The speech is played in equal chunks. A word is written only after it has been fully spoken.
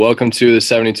Welcome to the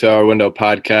 72-Hour Window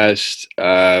podcast.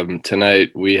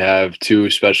 Tonight we have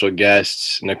two special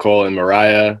guests, Nicole and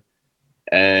Mariah.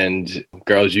 And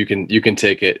girls, you can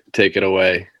take it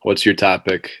away. What's your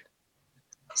topic?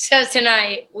 So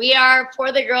tonight we are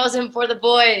for the girls and for the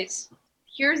boys.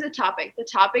 Here's the topic. The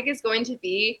topic is going to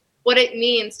be what it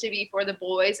means to be for the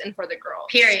boys and for the girls.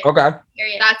 Period. Okay.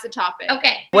 Period. That's the topic.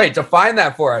 Okay. Wait, define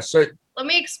that for us. So, Let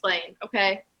me explain,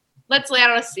 okay? Let's lay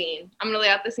out a scene. I'm going to lay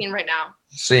out the scene right now.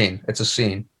 scene. It's a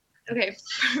scene. Okay,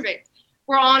 perfect.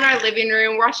 We're all in our living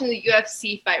room watching the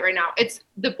UFC fight right now. It's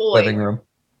the boys. Living room.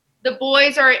 The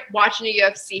boys are watching a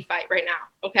UFC fight right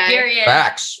now, okay? Period.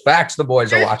 Facts. The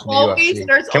boys are watching the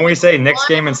UFC. Can we say Knicks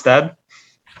game instead?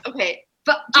 Okay.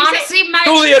 But Do you say- honestly, my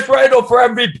Julius Randle for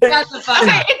MVP. Shut the fuck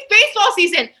Okay, up. it's baseball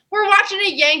season. We're watching a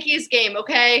Yankees game,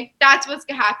 okay? That's what's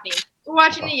happening. We're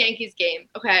watching a Yankees game,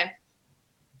 okay?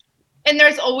 And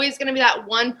there's always going to be that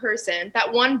one person,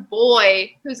 that one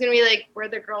boy who's going to be like, where are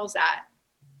the girls at?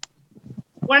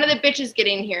 One of the bitches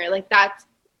getting here. Like, that's...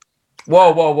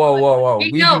 Whoa.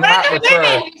 We do No, not What are the refer.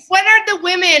 women? What are the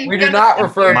women? We do not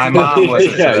refer My to mom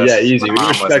listens to yeah, this. easy. My We mom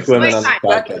respect listens to women this. on the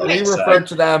Wait, podcast. We Okay. refer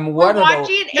to them. We're One of the.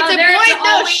 watching... No, It's a there's boys... No,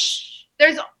 always- shh.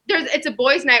 It's a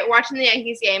boys' night. We're watching the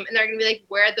Yankees game, and they're going to be like,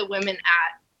 where are the women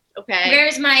at? Okay?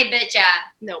 Where's my bitch at?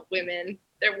 No, women.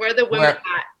 Where are the women Where-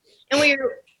 at? And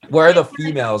we're... Where are the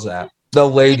females at? The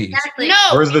ladies. Exactly. No!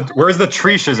 Where's the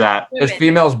Trishas at? Women. Is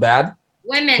females bad?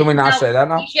 Women. Can we not No, say that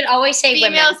now? You should always say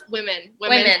Females, women.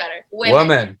 Women's Women. better.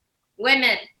 women.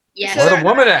 Women. Yes. Where the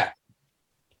woman at?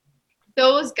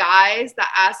 Those guys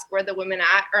that ask where the women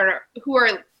at, or who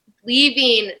are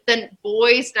leaving the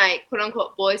boys' night, quote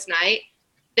unquote boys' night,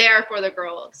 they are for the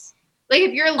girls. Like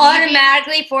if you're leaving,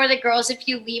 Automatically for the girls. If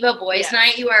you leave a boys' Yes.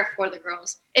 night, you are for the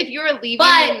girls. if you're leaving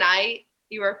But- the night,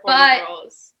 you are for but- the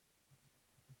girls.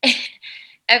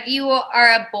 If you are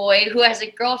a boy who has a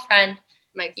girlfriend,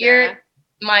 Like you're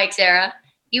Mike, Sarah,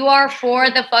 you are for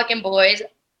the fucking boys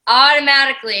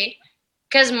automatically.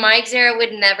 Because Mike, Sarah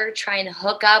would never try and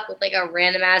hook up with like a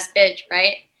random ass bitch,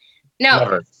 right? No,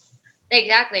 Never.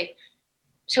 exactly.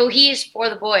 So he's for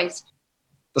the boys.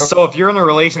 So if you're in a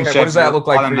relationship, Okay, what does that look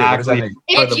like for you? What does that automatically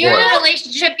mean? for If the you're in boys. a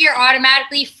relationship, you're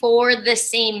automatically for the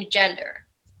same gender.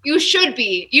 you should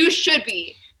be. You should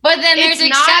be. But then there's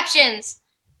It's not- exceptions.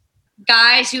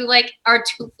 Guys who like are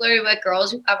too flirty with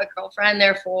girls who have a girlfriend,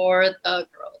 they're for the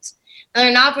girls. And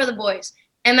they're not for the boys.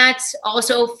 And that's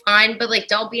also fine, but like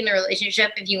don't be in a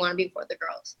relationship if you want to be for the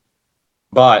girls.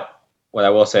 But what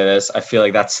I will say this, I feel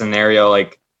like that scenario,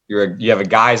 like you have a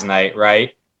guys' night,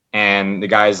 right? And the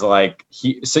guy's like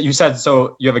so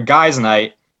you have a guys'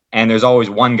 night and there's always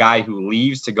one guy who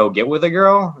leaves to go get with a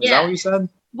girl. Is Yeah. that what you said?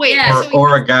 Wait, Yeah. so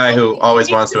Or a guy who always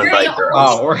wants to invite girls.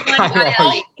 Oh, or a One guy guy who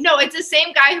always- no, it's the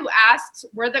same guy who asks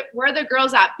where the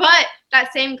girls at. But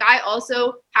that same guy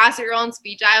also has a girl on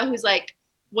speed dial who's like,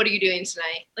 "What are you doing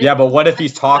tonight?" Like, Yeah, but what if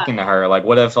he's talking to her? Like,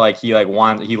 what if like he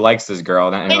likes this girl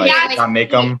and And like that's- not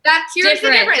make him? That's Here's the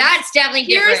different. difference. That's definitely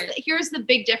different. here's the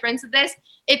big difference of this.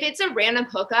 If it's a random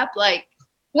hookup, like,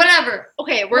 Whatever.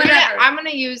 okay, Whatever. I'm gonna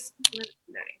use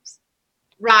names.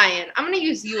 Ryan. I'm gonna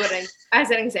use you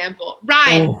as an example.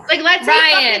 Ryan. Oh. Like, let's say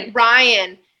Ryan. fucking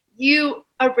Ryan. You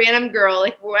a random girl,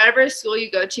 like whatever school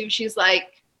you go to, she's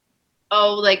like,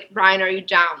 "Oh, like Ryan, are you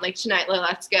down? Like tonight, like,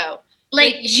 let's go."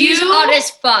 Like Like, she's you- hot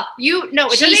as fuck. No,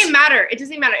 it She's- doesn't matter. It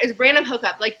doesn't matter. It's random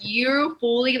hookup. Like you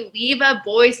fully leave a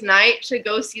boys' night to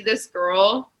go see this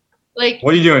girl. Like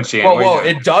What are you doing, Shane? What are you Whoa.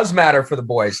 doing? It does matter for the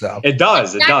boys, though. It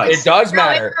does. It Exactly. does. It does No,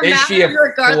 matter. it Is she a matters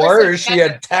regardless 4 of or is she a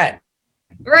gender. 10?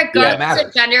 Regardless matters.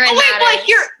 of gender, it oh wait, matters. but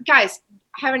here, guys,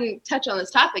 I haven't touched on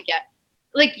this topic yet.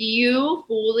 Like you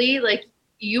fully, like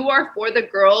you are for the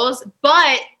girls,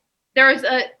 but there's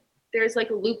like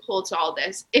a loophole to all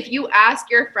this. If you ask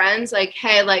your friends, like,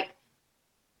 hey, like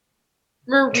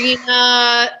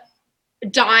Marina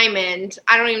Diamond,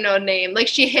 I don't even know a name. Like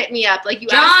she hit me up. Like you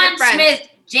ask John your friends. Smith,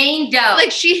 Jane Doe.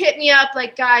 Like she hit me up.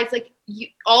 Like guys, like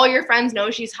all your friends know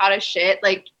she's hot as shit.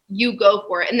 Like you go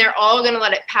for it, and they're all gonna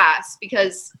let it pass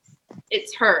because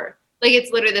it's her. Like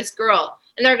it's literally this girl,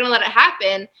 and they're gonna let it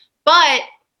happen. But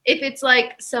if it's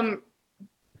like some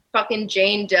fucking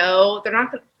Jane Doe, they're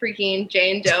not gonna freaking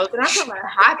Jane Doe. They're not gonna let it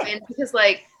happen because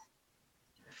like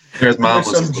Here's mom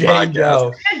Some listens to the Jane podcast.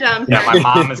 Doe. random. Yeah, my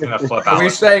mom is gonna flip out.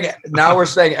 We're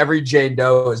saying every Jane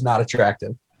Doe is not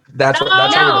attractive. That's No, what.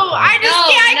 That's how we're I defining it. just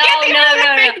can't. I can't think No, of no,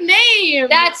 a no. fake name.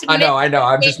 That's I know.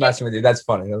 I'm just messing with you. That's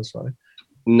funny. That was funny.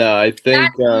 No, I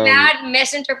think That's bad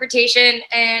misinterpretation,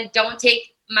 and don't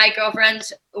take my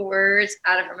girlfriend's words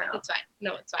out of her mouth. It's fine.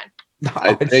 No, it's fine. No, I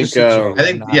it's think, just a joke. I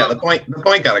think, yeah, the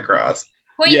point got across.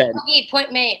 Point, Yeah.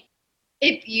 point made.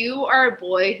 if you are a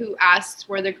boy who asks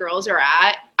where the girls are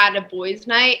at a boys'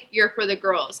 night, you're for the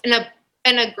girls.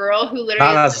 And a girl who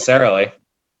literally Not necessarily.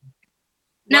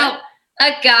 No,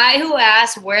 a guy who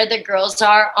asks where the girls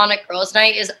are on a girls'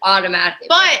 night is automatically.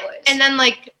 for But the boys. and then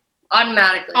like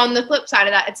automatically on the flip side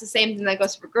of that, it's the same thing that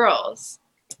goes for girls.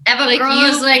 if a Like girl you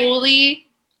is like, fully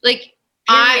like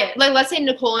period. let's say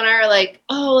Nicole and I are like,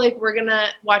 oh, like we're gonna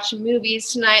watch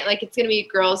movies tonight, like it's gonna be a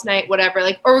girls' night, whatever,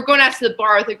 like, or we're going out to the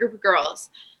bar with a group of girls.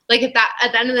 Like if that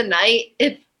at the end of the night,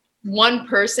 if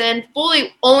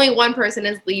only one person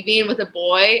is leaving with a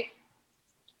boy,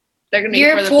 they're gonna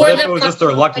You're be for the for What boy. if it was just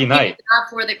their lucky night? not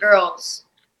for the girls.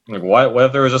 Like what? What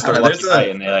if there was just their lucky There's a- night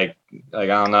and they like I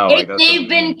don't know. If Like, that they've doesn't-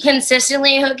 been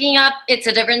consistently hooking up, it's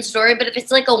a different story. But if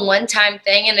it's like a one-time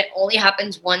thing and it only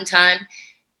happens one time,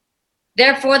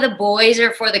 they're for the boys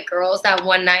or for the girls that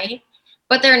one night.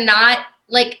 But they're not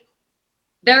like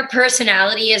their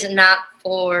personality is not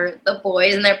for the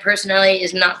boys and their personality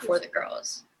is not for the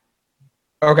girls.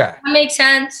 Okay. That makes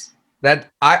sense.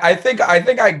 That I think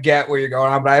I get where you're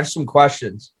going on, but I have some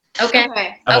questions. Okay.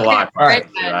 Okay. I have a lot of All right.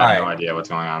 questions. I All have no right. idea what's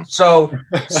going on. So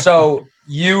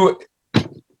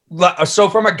so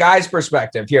from a guy's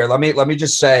perspective, here, let me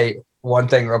just say one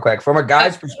thing real quick. From a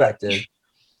guy's perspective,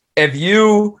 if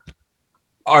you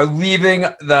are leaving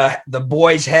the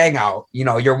boys' hangout,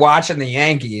 you're watching the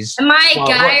Yankees. Am I a Well,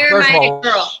 guy or first am of I all, a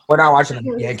girl? We're not watching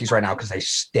the Yankees right now because they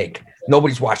stink.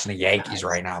 Nobody's watching the Yankees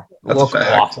right now. They That's a look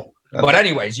fact. awful. But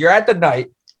anyways, you're at the night.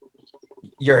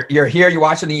 You're here. You're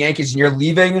watching the Yankees, and you're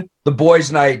leaving the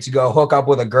boys' night to go hook up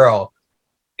with a girl.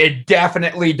 It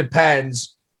definitely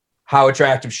depends how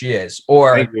attractive she is,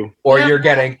 or Thank you. No. you're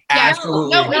getting Yeah,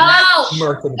 absolutely No.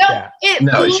 smirked in the No, chat.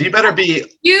 No, she better be.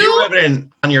 You have it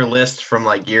on your list from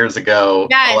like years ago.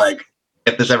 Yes. Like,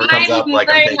 if this ever comes up, like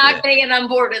I'm I'm taking not it. going to get on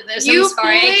board with this. You I'm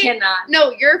sorry, I fully- cannot.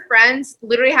 No, your friends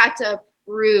literally had to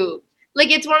prove. Like,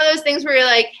 it's one of those things where you're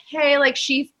like, hey, like,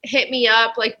 she hit me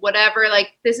up, like, whatever,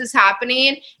 like, this is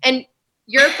happening. And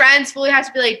your friends fully has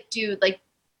to be like, dude, like,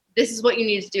 this is what you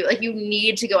need to do. Like, you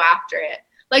need to go after it.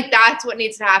 Like, that's what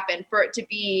needs to happen for it to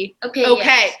be Okay. okay.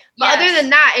 Yes. But Yes. other than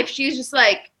that, if she's just,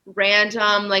 like,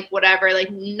 random, like, whatever,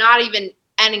 like, not even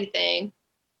anything,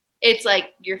 it's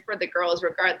like, you're for the girls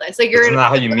regardless. Like, you're Isn't that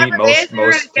how you meet whatever it is,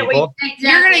 most you're gonna get what people?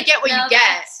 you're gonna get what you get.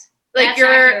 that's- like, that's you're.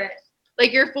 accurate.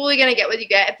 Like you're fully gonna get what you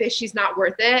get if she's not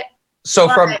worth it. So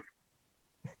But-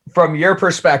 from your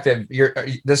perspective,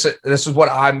 this is what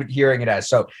I'm hearing it as.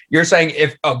 So you're saying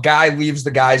if a guy leaves the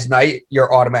guy's night,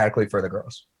 you're automatically for the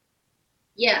girls.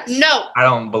 Yes. No, I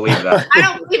don't believe that. I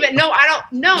don't believe it. No, I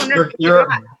don't. No, no, You're-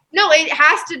 no. It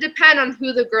has to depend on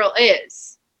who the girl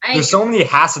is. There's so many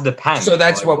has to depend. So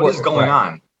that's Like, what is going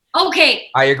on. Okay.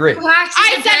 I agree. You have to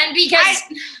I said- depend because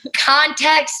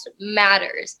context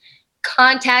matters.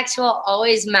 Context will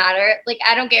always matter. Like,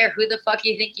 I don't care who the fuck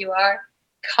you think you are.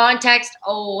 Context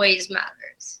always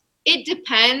matters. It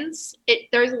depends.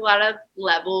 There's a lot of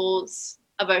levels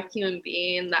of a human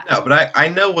being that. No, but I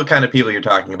know what kind of people you're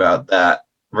talking about. That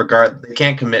they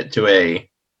can't commit to a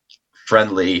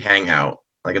friendly hangout.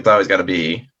 Like it's always got to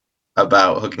be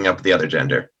about hooking up with the other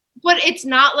gender. But it's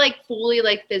not like fully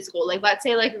like physical. Like let's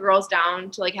say like a girl's down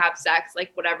to like have sex,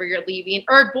 like whatever you're leaving,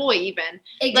 or a boy even.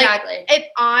 Exactly.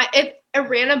 If a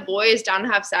random boy is down to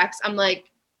have sex, I'm like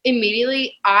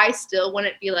immediately I still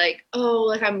wouldn't be like, oh,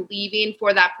 like I'm leaving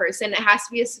for that person. It has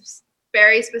to be a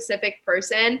very specific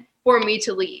person for me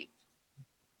to leave.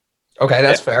 Okay,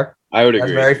 that's fair. I would That's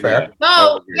agree. very fair. Yeah. I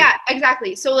No, would agree. yeah,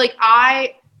 exactly. So like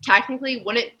I technically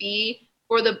wouldn't be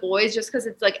for the boys just because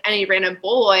it's like any random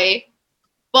boy,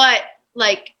 but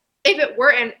like if it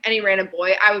were any random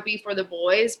boy, I would be for the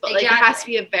boys. But like it has to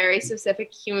be a very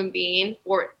specific human being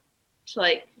for it to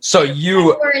like. So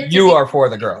you are for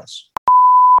the girls.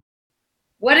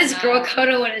 What is girl code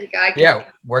and what is guy code? Yeah,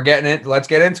 we're getting it. Let's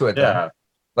get into it. Then. Yeah.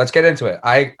 Let's get into it.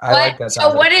 I like that.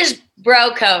 So what is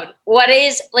bro code? What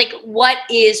is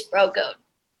bro code?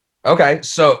 Okay,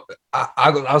 so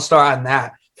I'll start on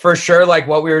that. For sure, like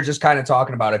what we were just kind of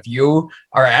talking about. If you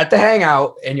are at the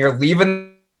hangout and you're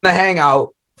leaving the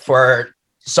hangout for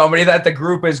somebody that the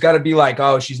group is going to be like,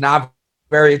 oh, she's not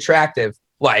very attractive,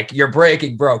 like you're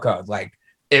breaking bro code. Like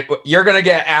you're going to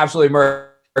get absolutely murdered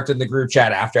in the group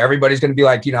chat after. Everybody's going to be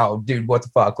like, dude, what the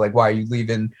fuck? Like, why are you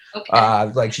leaving?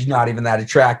 Okay. Like she's not even that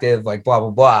attractive, like blah, blah,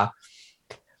 blah.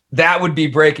 That would be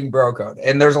breaking bro code.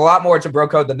 And there's a lot more to bro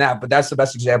code than that, but that's the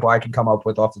best example I can come up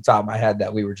with off the top of my head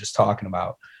that we were just talking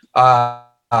about.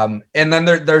 And then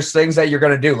there's things that you're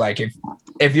going to do. Like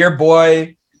if your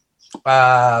boy,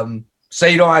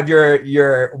 say you don't have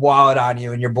your wallet on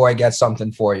you and your boy gets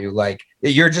something for you, like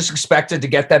you're just expected to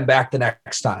get them back the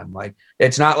next time. Like,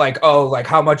 it's not like, oh, like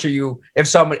how much are you, and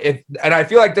I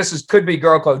feel like could be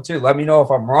girl code too. Let me know if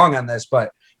I'm wrong on this,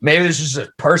 but maybe this is a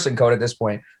person code at this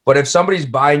point. But if somebody's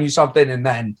buying you something and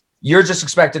then you're just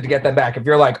expected to get them back, if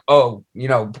you're like, oh,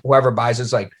 whoever buys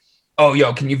it's like, oh,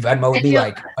 yo, can you Venmo me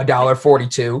like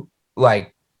 $1.42?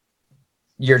 Like,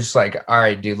 you're just like, all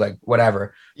right, dude, like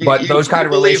whatever. But those kind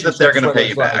of believe that relationships, they're going to pay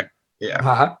you back. Yeah.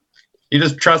 Huh? You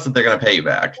just trust that they're going to pay you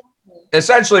back.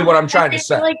 Essentially what I'm trying to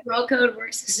say. I feel like girl code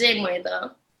works the same way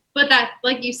though. But that,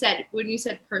 like you said, when you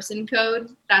said person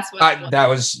code, that's what. That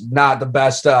was not the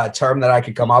best term that I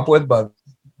could come up with, but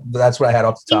that's what I had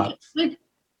off the top. With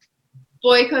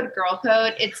boy code, girl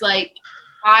code, it's like,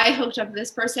 I hooked up with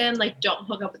this person, like, don't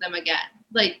hook up with them again.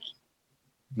 Like,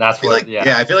 That's I feel what. like,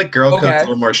 Yeah. I feel like girl code's Okay. a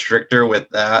little more stricter with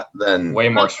that than. Way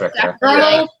more stricter. Girl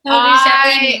Like, code is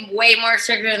definitely way more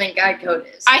stricter than guy code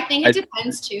is. I think it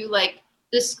depends too, like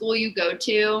the school you go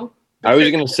to. I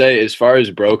was gonna say, as far as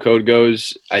bro code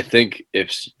goes, I think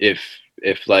if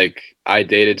like I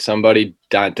dated somebody,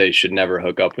 Dante should never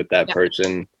hook up with that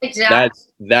person. Exactly.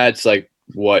 That's like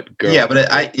what girl. Yeah,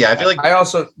 but I feel like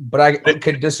I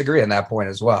could disagree on that point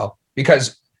as well,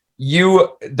 because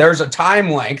there's a time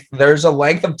length, there's a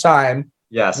length of time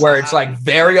Yes. where it's like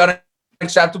very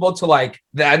unacceptable to like,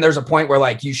 then there's a point where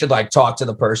like you should like talk to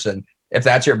the person if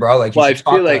that's your bro. Like, you Well, I should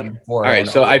talk feel to like them before. all right.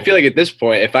 So I feel like at this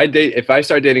point, if I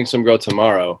start dating some girl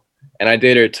tomorrow and I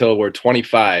date her till we're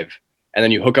 25, and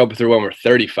then you hook up with her when we're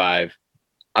 35,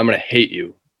 I'm gonna hate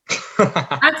you.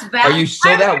 That's bad. Are you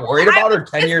still that worried about her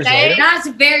 10 years later? That's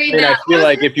very I mean, I bad. feel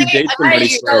like if you date somebody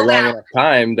You're for a so long bad. enough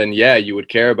time, then yeah, you would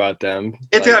care about them.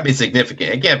 it's Like, gotta be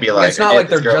significant. It can't be like It's not I like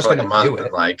date this they're girl just for, like, a gonna month do it.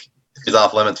 and like she's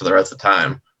off limits for the rest of the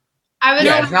time. I would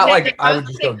Yeah, always it's not say, like if I I would was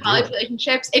just to go say do college it.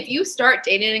 relationships, if you start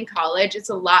dating in college, it's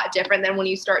a lot different than when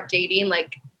you start dating.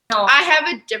 Like, No, I have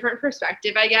a different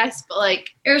perspective, I guess, but like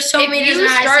there's so if many you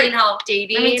reasons start I say no.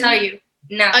 dating Let me tell you.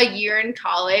 No. a year in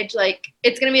college, like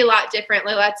it's gonna be a lot different.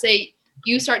 Like, let's say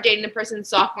you start dating a person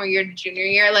sophomore year to junior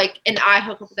year, like, and I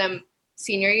hook up with them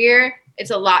senior year,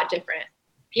 it's a lot different.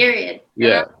 Period.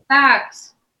 Yeah.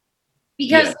 Facts.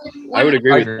 Because I would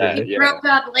agree with I that. you Yeah. broke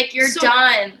up, like you're So-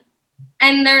 done,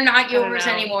 and they're not I don't yours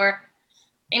know. anymore.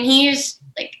 And he's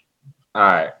like, All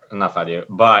right, enough out of you.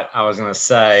 But I was gonna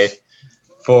say,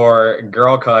 for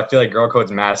girl code, I feel like girl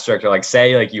code's mad stricter. Like,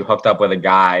 say like you hooked up with a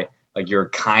guy like you're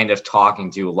kind of talking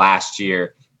to last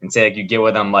year, and say like you get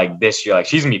with them like this year, like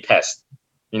she's gonna be pissed.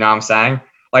 You know what I'm saying?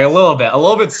 Like a little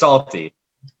bit salty.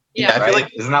 Yeah, I Right? feel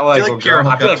like Isn't that what, like I feel what like pure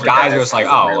girl? I feel hookups like for guys guys are just like,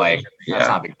 is oh, really- like yeah. that's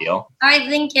not a big deal. I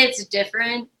think it's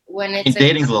different when I it's mean,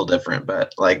 dating's a little different,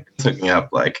 but like hooking up,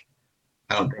 like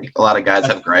I don't think a lot of guys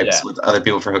have gripes Yeah. with other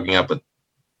people for hooking up with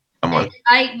someone.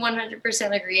 I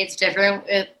 100% agree. It's different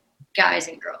with guys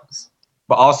and girls.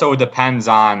 But also it depends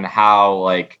on how,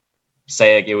 like,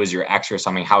 say like it was your ex or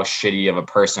something. How shitty of a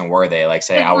person were they? Like,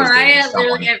 say If I was dating Mariah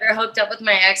someone. literally ever hooked up with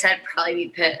my ex, I'd probably be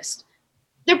pissed.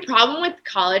 The problem with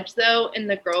college, though, in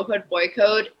the girl code, boy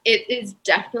code, it is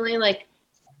definitely like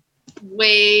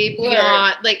way Blurred.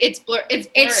 beyond. Like, it's blurred.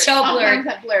 It's so blurred.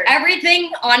 100% blurred.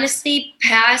 Everything, honestly,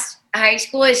 past high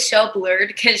school is so blurred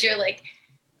because you're like,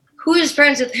 who's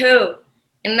friends with who?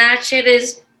 And that shit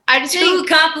is I just too think.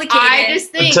 complicated. I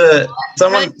just think.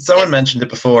 Someone mentioned it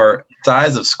before.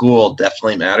 Size of school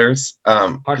definitely matters.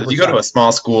 If you go to a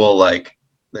small school, like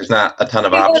there's not a ton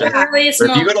of options. Really But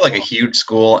if you go to like a huge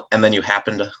school and then you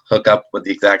happen to hook up with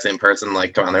the exact same person,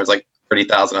 like come on, there's like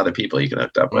 30,000 other people you can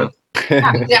hook up with.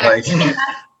 Like,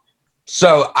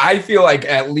 So I feel like,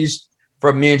 at least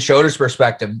from me and Shoda's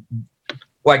perspective,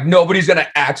 like nobody's gonna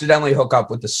accidentally hook up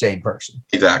with the same person.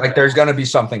 exactly. Like there's gonna be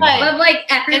something. But- wrong. But like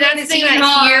everyone that's in the thing Seton that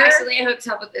Hall here- actually hooks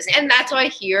up with the same. And that's why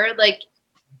here, like,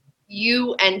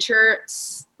 you enter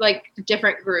like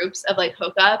different groups of like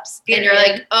hookups, and you're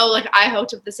Period. like, oh, like I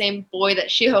hooked up with the same boy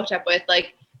that she hooked up with.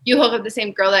 Like, you hook up with the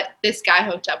same girl that this guy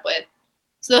hooked up with.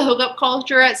 So the hookup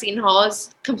culture at Seton Hall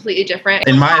is completely different.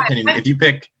 In my opinion, if you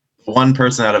pick one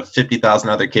person out of 50,000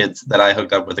 other kids that I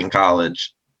hooked up with in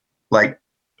college, like,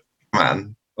 come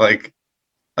on, like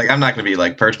I'm not gonna be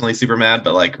like personally super mad,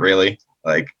 but like really,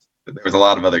 like there was a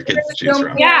lot of other kids to choose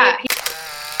from. Yeah,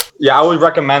 Yeah, I would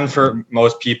recommend for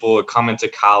most people to come into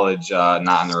college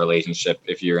not in a relationship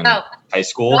if you're in Oh. high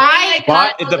school. I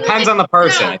But it depends on the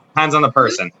person. No. It depends on the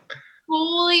person.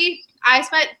 fully. I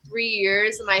spent 3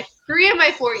 years, three of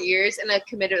my 4 years in a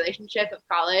committed relationship of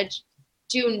college.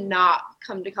 Do not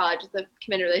come to college with a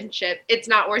committed relationship. It's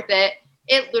not worth it.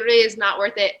 It literally is not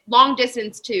worth it. Long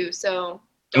distance too. So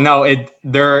No,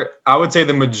 I would say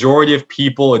the majority of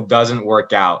people it doesn't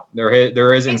work out.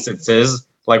 There is instances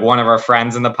like one of our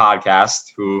friends in the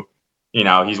podcast who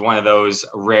he's one of those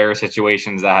rare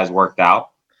situations that has worked out.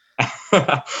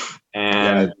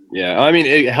 And I mean,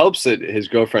 it helps that his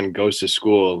girlfriend goes to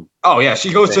school. oh yeah,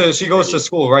 she goes to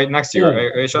school right next to you,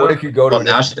 right? What if you go to Well, a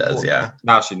now different she does. school? Yeah.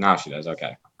 Now she does.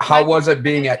 Okay. How was it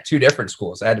being at two different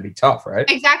schools? That had to be tough, right?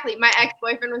 Exactly. My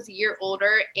ex-boyfriend was a year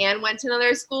older and went to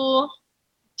another school.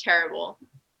 Terrible.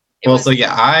 It Well, was- so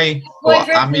yeah, I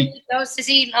mean, goes to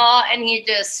Seton Hall and he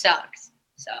just sucks.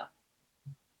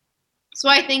 So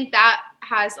I think that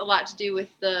has a lot to do with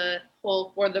the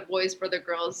whole for the boys, for the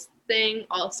girls thing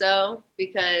also,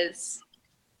 because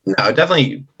no, it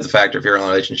definitely is a factor if you're in a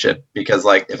relationship because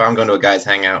like if I'm going to a guy's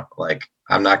hangout, like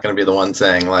I'm not going to be the one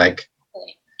saying like,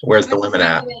 where's the women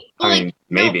at? I mean,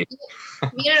 maybe.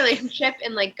 Being in a relationship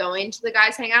and like going to the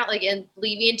guys hangout, like and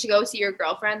leaving to go see your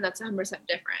girlfriend, that's 100%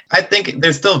 different. I think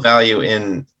there's still value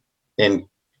in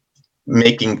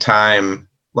making time.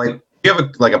 Like you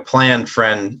have a planned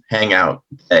friend hangout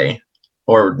day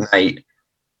or night.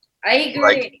 I agree.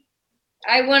 Like,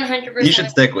 I 100%. You should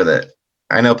stick with it.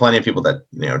 I know plenty of people that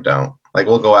don't. Like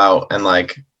we'll go out and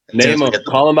like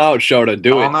Call them out, Shota.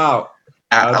 Do Call it. them out.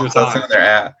 As How's your soon time? as they're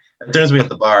at. As soon as we hit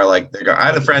the bar, like they go. I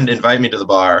had a friend invite me to the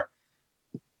bar.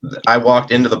 I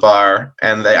walked into the bar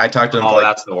and I talked to them Oh, for like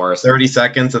that's the worst. 30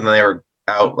 seconds, and then they were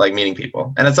out like meeting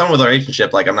people. And it's someone with a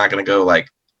relationship. Like I'm not gonna go like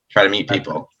try to meet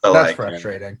people. So That's like,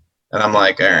 frustrating. and I'm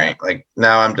like, all right, like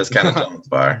now I'm just kind of done with the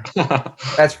bar.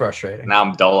 That's frustrating. Now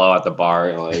I'm dolo at the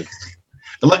bar. Like,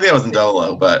 But luckily I was in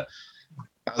Dolo, but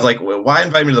I was like, well, why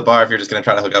invite me to the bar if you're just gonna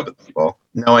try to hook up with people,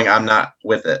 knowing I'm not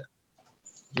with it?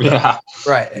 yeah,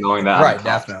 Right. knowing that. Right,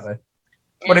 definitely.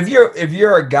 But if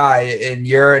you're a guy and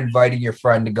you're inviting your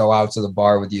friend to go out to the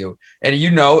bar with you, and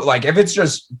like if it's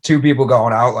just two people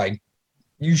going out, like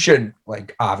you should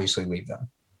like obviously leave them.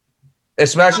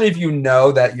 Especially if you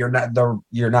know that you're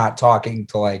not talking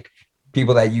to like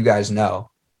people that you guys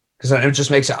know, because then it just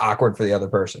makes it awkward for the other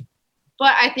person.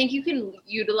 But I think you can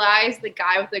utilize the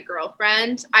guy with the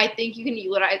girlfriend. I think you can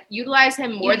utilize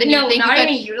him more than you think not you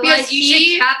even could. utilize. Because You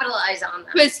should capitalize on them.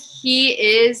 Because he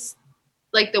is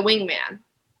like the wingman.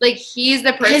 Like he's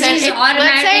the person. Because he's if-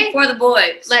 automatically for the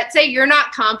boys. let's say you're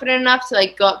not confident enough to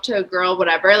like go up to a girl,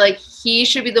 whatever. Like he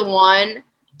should be the one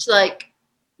to like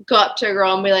go up to a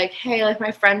girl and be like, hey, like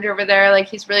my friend over there, like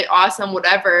he's really awesome,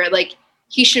 whatever. Like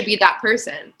he should be that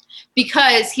person.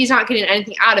 Because he's not getting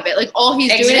anything out of it. Like all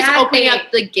he's doing is opening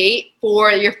up the gate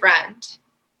for your friend.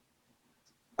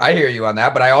 I hear you on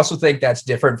that, but I also think that's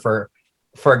different for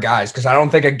guys, because I don't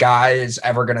think a guy is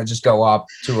ever gonna just go up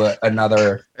to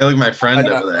another Hey, look, my friend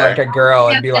over there. like a girl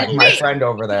and be Yeah, like, my wait. friend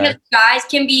over there. Because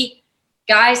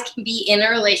guys can be in a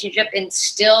relationship and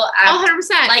still Oh, act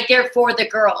 100%. like they're for the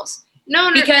girls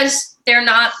no. because they're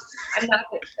not. I'm not.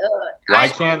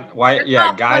 Guys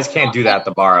can't do that at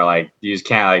the bar. Like, you just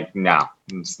can't, like, no,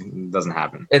 it doesn't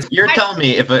happen. You're telling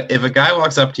me if a guy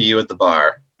walks up to you at the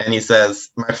bar and he says,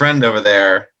 my friend over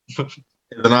there is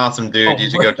an awesome dude, you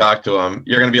should go talk to him,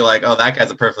 you're gonna be like, oh, that guy's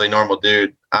a perfectly normal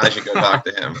dude, I should go talk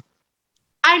to him.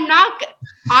 I'm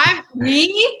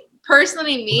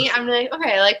like,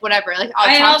 okay, like whatever. Like I'll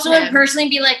I talk also to would him. personally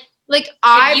be like, Like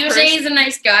if you say he's a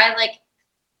nice guy, like,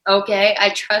 okay, I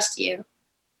trust you.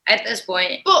 At this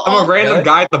point, I'm a random Really?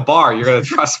 guy at the bar. You're gonna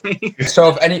trust me? So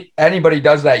if anybody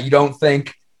does that, you don't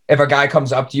think if a guy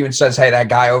comes up to you and says, hey, that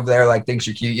guy over there like thinks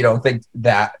you're cute, you don't think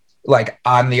that like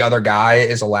on the other guy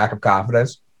is a lack of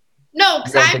confidence? No, You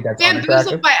because don't I'm think that's bamboozled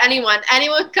unattractive? by anyone.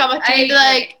 Anyone could come up to I me and be agree.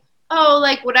 like, oh,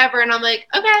 like whatever. And I'm like,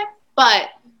 okay. But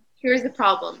here's the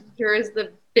problem. Here's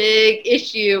the big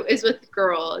issue is with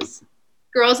girls.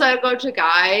 Girls that go to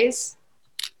guys,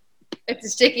 it's a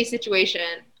sticky situation.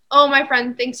 Oh, my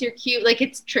friend thinks you're cute. Like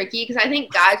it's tricky because I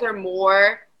think guys are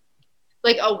more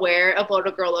like aware of what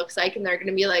a girl looks like, and they're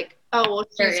gonna be like, oh, well,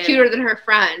 she's Period. cuter than her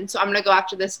friend, so I'm gonna go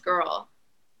after this girl.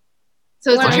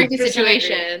 So it's a tricky 100%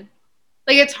 situation.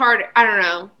 Like it's hard. I don't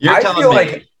know. You're I telling feel me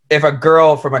like if a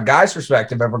girl, from a guy's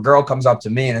perspective, if a girl comes up to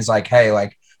me and is like, hey,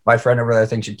 like my friend over there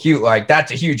thinks you're cute, like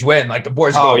that's a huge win. Like the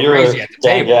boys are going crazy at the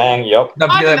table. Yep.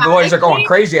 The boys are going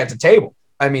crazy at the table.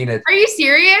 I mean, it's Are you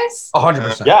serious?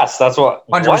 100%. Yes, that's what.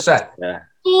 100%.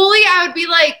 Fully, I would be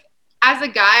like, as a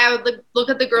guy, I would look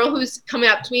at the girl who's coming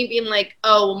up to me being like,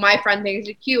 oh, well, my friend thinks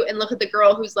you're cute, and look at the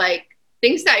girl who's like,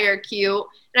 thinks that you're cute,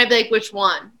 and I'd be like, which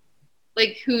one?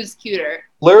 Like, who's cuter?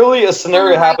 Literally, a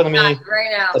scenario happened to me.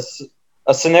 right now.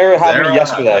 A scenario happened to me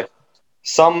yesterday.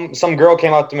 Some girl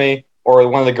came up to me, or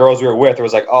one of the girls we were with,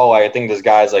 was like, "Oh, I think this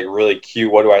guy's like really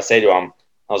cute. What do I say to him?"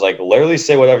 I was like, "Literally,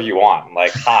 say whatever you want.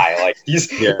 Like, hi. Like,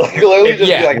 he's like, literally just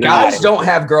be like, guys hi. don't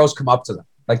have girls come up to them.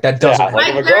 Like that doesn't. Yeah,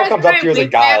 like My if a girl parents comes up to you as a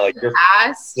tried guy, to like whip you're their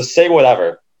ass. just say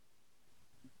whatever.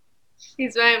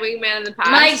 He's my wingman in the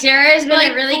past. Mike Sarah has been But,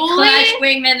 like, a really fully- clutch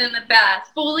wingman in the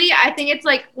past. Fully, I think it's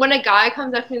like when a guy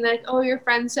comes up to me like, "Oh, your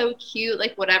friend's so cute,"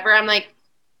 like whatever. I'm like,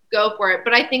 go for it.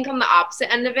 But I think on the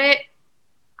opposite end of it,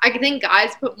 I think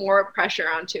guys put more pressure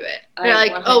onto it. They're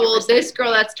like, "Oh, well, 100% this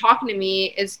girl that's talking to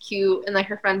me is cute, and like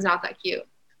her friend's not that cute."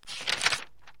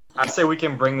 I'd say we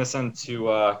can bring this into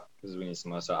because we need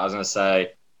some more. So I was gonna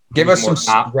say, Give who's us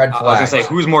some more red I was gonna flags. say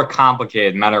who's more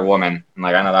complicated, men or women? And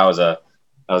like I know that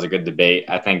was a good debate.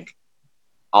 I think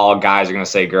all guys are gonna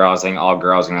say girls. I think all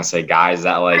girls are gonna say guys. Is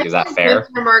that fair?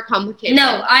 Women are more complicated.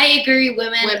 No, I agree.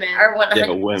 Women are 100%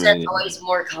 Yeah, women. always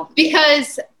more complicated.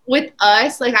 Because with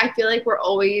us, like I feel like we're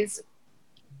always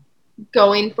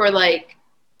going for like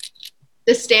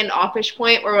the standoffish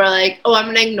point where we're like, oh, I'm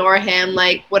gonna ignore him,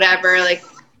 like whatever, like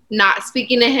not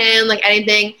speaking to him, like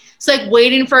anything. So like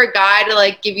waiting for a guy to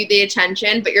like give you the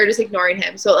attention, but you're just ignoring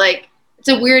him. So like it's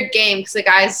a weird game because the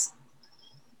guy's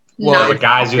Well, But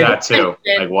guys do that too.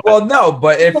 Like what? Well, no,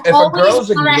 but if a always girl's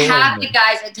want to ignoring have the me,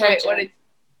 guy's attention.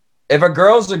 if a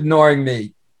girl's ignoring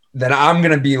me, then I'm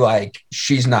gonna be like,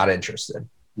 she's not interested.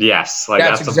 Yes, like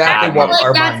That's that's, exactly a bad what move.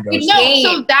 our that's mind the goes. No, game.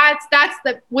 so that's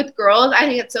the with girls. I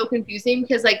think it's so confusing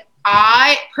because like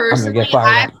I personally, get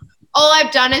fired all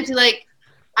I've done is like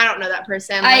I don't know that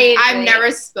person. I Like, I've agree.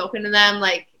 never spoken to them.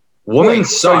 Like Women Wait,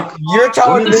 suck. So you're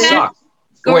telling Women me suck.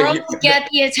 Girls Wait, get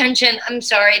the attention. I'm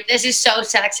sorry, this is so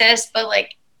sexist, but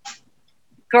like,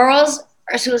 girls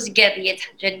are supposed to get the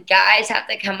attention. Guys have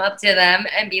to come up to them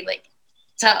and be like,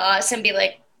 to us and be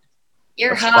like,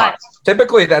 "You're That's hot." fucked.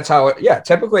 typically that's how it. Yeah,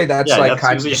 typically that's Yeah, like that's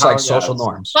kind of usually just how like it social goes.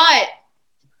 norms. but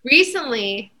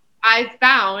recently I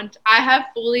found I have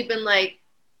fully been like,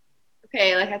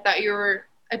 okay, like I thought you were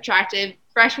attractive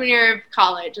freshman year of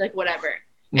college, like whatever.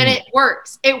 And it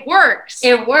works. It works.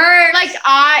 It works. Like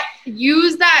I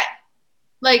use that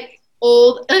like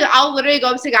old like, I'll literally go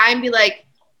up to a guy and be like,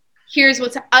 here's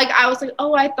what's like I was like,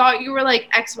 oh, I thought you were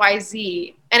like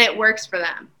XYZ, and it works for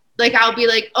them. Like I'll be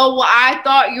like, oh well, I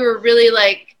thought you were really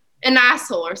like an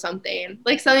asshole or something.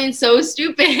 Like something so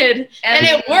stupid. And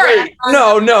it worked.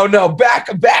 No.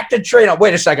 Back to train up.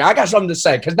 Wait a second. I got something to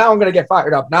say because now I'm gonna get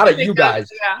fired up. Not at you guys,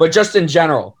 Yeah. but just in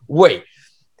general. Wait,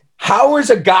 how is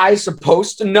a guy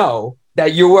supposed to know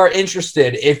that you are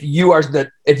interested if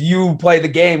you play the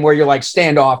game where you're like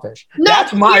standoffish?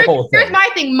 That's my here's- whole thing. Here's my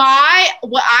thing.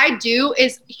 What I do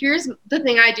is here's the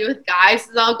thing I do with guys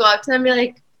is I'll go up to them and be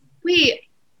like, wait,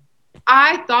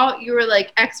 I thought you were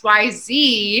like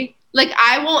XYZ. Like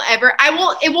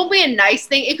it won't be a nice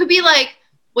thing. It could be like,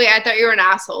 wait, I thought you were an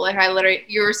asshole. Like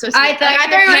you were supposed to I thought like,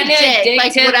 you were you were a kinda dick.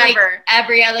 Like addicted, like, whatever.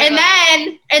 every other. and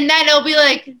girl. then it'll be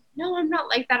like, no, I'm not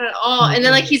like that at all. And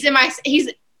then like he's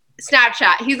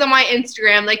Snapchat, he's on my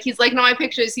Instagram, like he's liking all my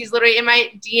pictures, he's literally in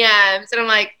my DMs, and I'm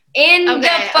like, in the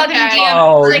Okay, fucking okay. DM.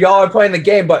 Oh, like, y'all are playing the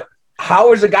game, but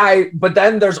how is a guy? But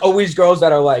then there's always girls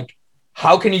that are like,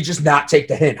 how can he just not take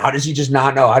the hint? How does he just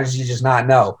not know? How does he just not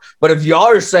know? But if y'all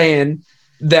are saying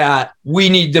that we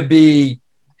need to be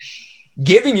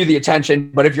giving you the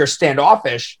attention, but if you're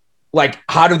standoffish, like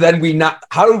how do we then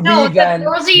the then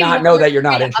girls that you not want know are that you're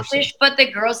not standoffish, interested? But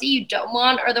the girls that you don't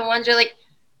want are the ones who are like,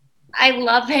 I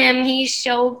love him. He's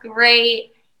so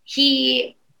great.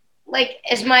 He like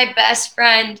is my best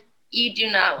friend. You do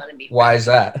not want to be Why is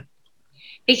that?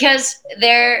 because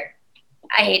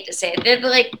I hate to say it, they're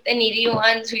like the needy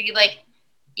ones who you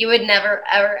would never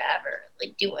ever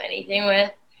like do anything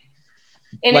with.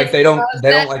 And Like it's they don't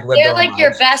girls like live they're their own like your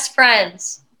lives. best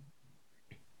friends.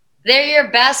 They're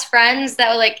your best friends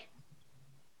that like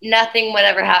nothing would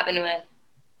ever happen with.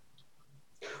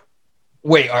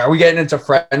 Wait, are we getting into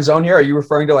friend zone here? Are you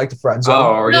referring to like the friend zone?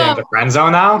 Oh, we're getting No. into friend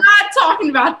zone now. I'm not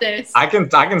talking about this. I can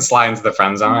slide into the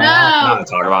friend zone. No. I'm not gonna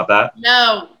talk about that.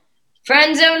 No.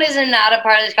 Friend zone is not a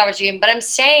part of this conversation, but I'm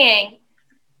saying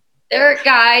there are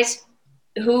guys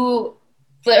who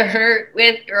flirt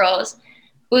with girls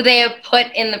who they have put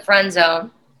in the friend zone.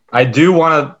 I do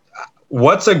want to.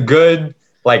 What's a good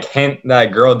like hint that a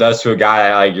girl does to a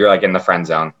guy like you're like in the friend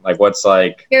zone? Like what's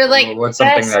like You're like, what's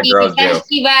something that girls do?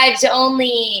 bestie vibes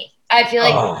only. I feel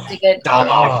like Oh. it's a good.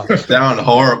 Oh, Down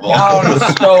horrible. down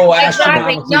so Exactly.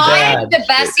 astronomically No, bad. the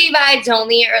bestie vibes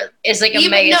only is like a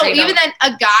mega signal. Even then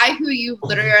a guy who you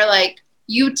literally are like,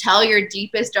 you tell your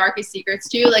deepest, darkest secrets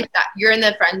to, like that you're in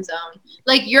the friend zone.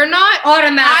 Like you're not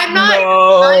automatic. I'm not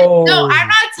No. no, I'm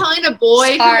not telling a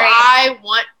boy who Sorry. I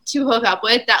want to hook up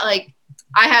with that like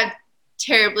I have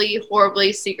terribly,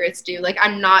 horribly secrets to. Like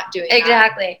I'm not doing that.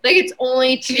 Exactly. Like it's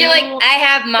only If two. you're like, I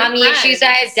have mommy friends. issues, I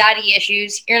have daddy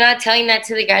issues. You're not telling that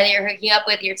to the guy that you're hooking up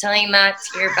with. You're telling that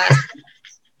to your best.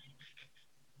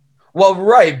 Well,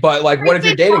 right, but like, what if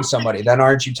you're dating somebody? Then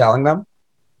aren't you telling them?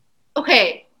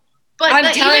 Okay, but I'm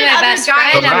the, telling even my other best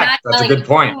guys, friend. I'm Correct. not That's a telling good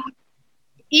point.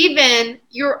 even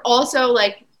you're also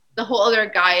like the whole other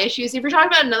guy issues. If you're talking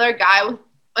about another guy with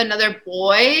another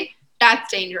boy,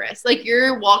 that's dangerous. Like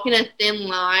you're walking a thin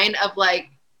line of like,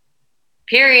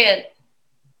 Period.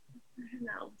 I don't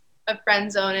know, a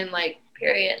friend zone and like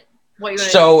Period. what you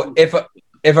want. So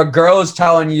if a girl is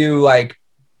telling you like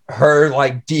her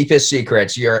like deepest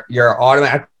secrets, you're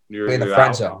automatically in the friend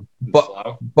out. zone.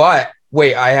 Slow. But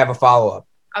wait, I have a follow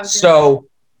up. So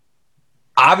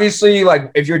obviously,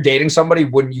 like if you're dating somebody,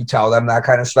 wouldn't you tell them that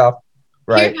kind of stuff?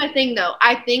 Right. Here's my thing though.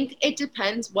 I think it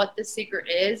depends what the secret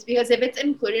is, because if it's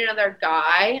including another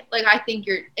guy, like I think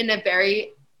you're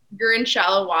in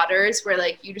shallow waters where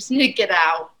like you just need to get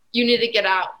out. You need to get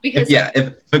out because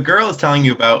If a girl is telling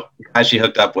you about guys she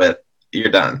hooked up with,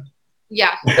 you're done.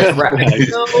 yeah. Right.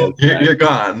 So, You're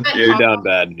gone. You're down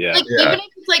bad. Yeah. like Yeah. even if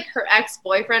it's like her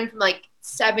ex-boyfriend from like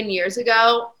 7 years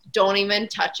ago, don't even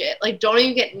touch it. Like don't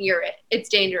even get near it. It's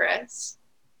dangerous.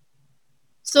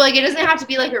 So like it doesn't have to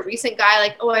be like a recent guy,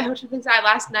 like, oh, I hooked up with this guy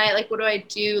last night, like what do I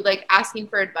do? Like asking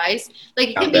for advice. Like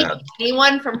it can be Not bad.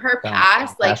 anyone from her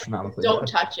past, like Astronomically don't bad.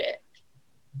 touch it.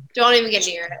 Don't even get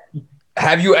near it.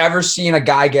 Have you ever seen a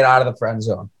guy get out of the friend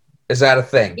zone? Is that a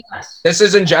thing? Yes. This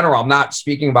is in general. I'm not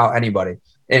speaking about anybody.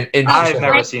 In I've specific.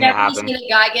 never seen it definitely happen. seen a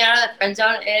guy get out of the friend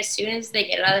zone, and as soon as they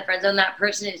get out of the friend zone, that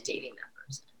person is dating that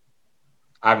person.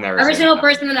 I've never Every seen single that.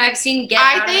 person that I've seen get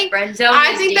I out of the think- friend zone.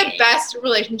 I is think the dating. best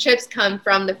relationships come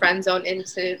from the friend zone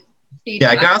into the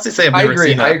Yeah, I can honestly say I've I never agree.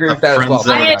 seen I a agree with that as friend well.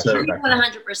 zone I to- agree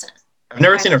 100%. I've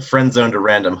never seen a friend zone to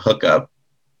random hookup.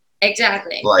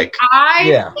 Exactly. Like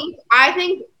Yeah. I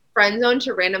think friend zone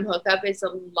to random hookup is a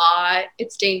lot.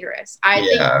 It's dangerous. I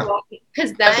Yeah. think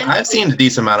because then I've seen a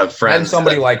decent amount of And friends.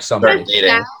 somebody that likes somebody. start dating.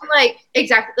 then, like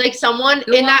exactly like someone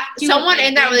Who in that wants to someone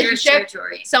in that dangerous relationship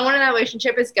territory. someone in that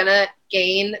relationship is gonna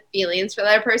gain feelings for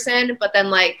that person, but then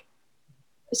like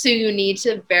so you need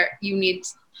to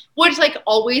which like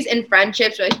always in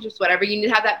friendships, relationships, whatever, you need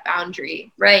to have that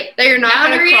boundary Right. that you're not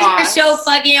Boundaries gonna are cross. so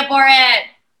fucking important.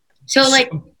 So like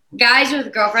guys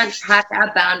with girlfriends have to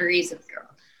have boundaries with girls.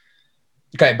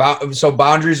 Okay, so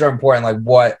boundaries are important. Like,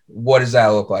 what does that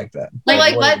look like then? But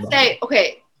like what is let's the say,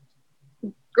 okay,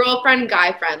 girlfriend,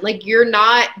 guy friend, like you're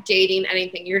not dating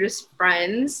anything, you're just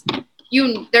friends.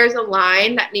 There's a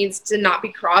line that needs to not be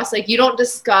crossed. Like you don't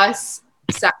discuss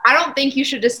I don't think you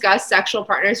should discuss sexual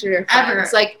partners with your friends. Ever.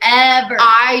 Like Ever.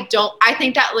 I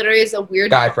think that literally is a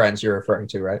weird guy friends you're referring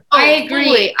to, right? Oh, I agree.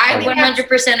 fully. I think that's-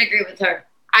 100% agree with her.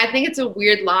 I think it's a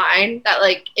weird line that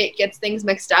like it gets things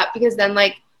mixed up, because then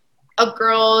like a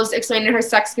girl's explaining her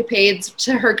sexcapades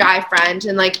to her guy friend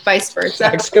and like vice versa.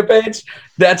 Sexcapades?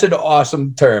 That's an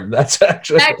awesome term. That's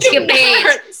actually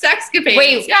Sexcapades. Sexcapades.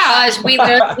 Wait, yeah. pause. We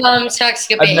learned some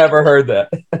sexcapades. I've never heard that.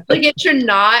 Like it should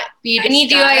not be I discussed. need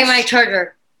to go get my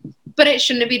charger. But it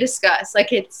shouldn't be discussed.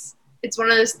 Like it's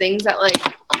one of those things that like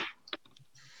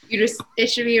it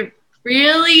should be a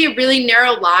really, really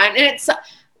narrow line. And it's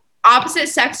opposite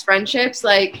sex friendships,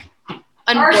 like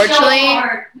unfortunately,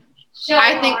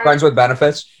 I think- Friends with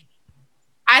benefits.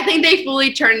 I think they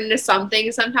fully turn into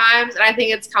something sometimes, and I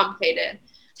think it's complicated.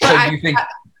 But So I, do you think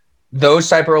those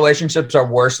type of relationships are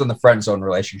worse than the friend zone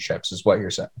relationships? Is what you're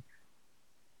saying?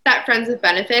 that friends with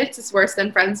benefits is worse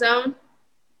than friend zone.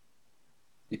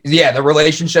 Yeah, the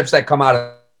relationships that come out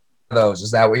of those.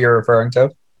 Is that what you're referring to?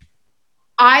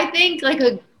 I think like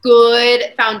a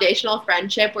good foundational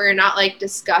friendship where you're not like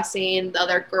discussing the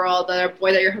other girl, the other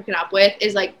boy that you're hooking up with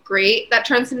is like great. That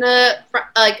turns into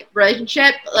like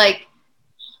relationship. Like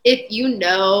if you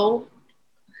know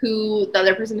who the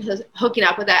other person is hooking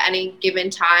up with at any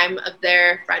given time of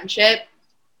their friendship,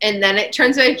 and then it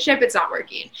turns to a relationship, it's not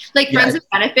working. Like Yeah. friends with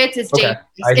benefits is Okay, dangerous.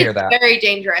 I hear It's that. very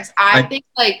dangerous. I think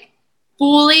like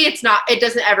fully it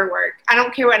doesn't ever work. I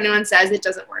don't care what anyone says, it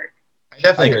doesn't work. I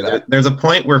definitely I hear agree. that. There's a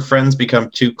point where friends become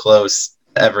too close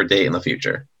to ever date in the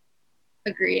future.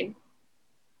 Agreed.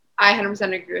 I 100%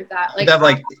 agree with that. Like that,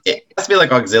 like it has to be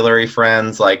like auxiliary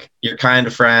friends, like you're kind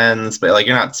of friends, but like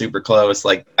you're not super close.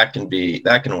 Like that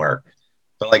can work.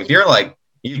 But like if you're like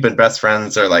you've been best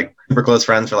friends or like super close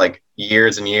friends for like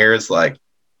years and years, like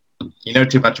you know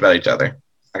too much about each other.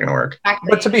 It's not gonna work. exactly.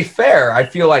 But to be fair, I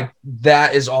feel like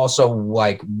that is also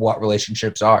like what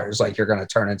relationships are. Is like you're going to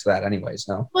turn into that anyways.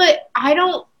 No. But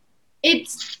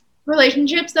it's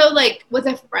relationships though, like with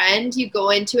a friend, you go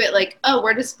into it like, oh,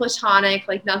 we're just platonic,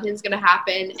 like nothing's gonna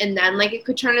happen, and then like it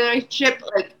could turn into a relationship.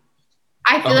 Like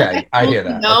I feel Okay, like I hear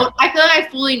that. I feel like I've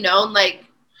fully known like,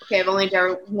 okay, I've only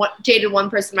dated one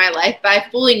person in my life, but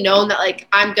I've fully known that like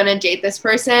I'm gonna date this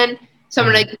person, so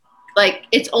I'm gonna like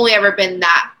it's only ever been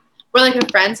that. We're like a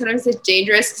friend. Sometimes it's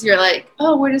dangerous because you're like,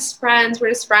 oh, we're just friends.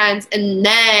 And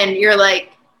then you're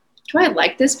like, do I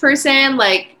like this person?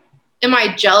 Like, am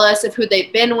I jealous of who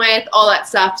they've been with? All that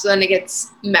stuff. So then it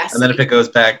gets messy. And then if it goes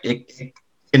back, it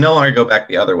can no longer go back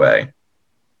the other way.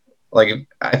 Like,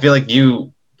 I feel like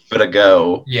you give it a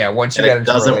go. Yeah, once you And get it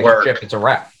into a doesn't relationship, work. it's a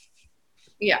wrap.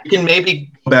 Yeah. You can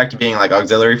maybe go back to being like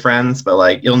auxiliary friends, but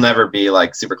like you'll never be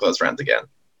like super close friends again.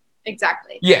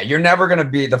 Exactly. Yeah, you're never going to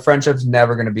be, the friendship's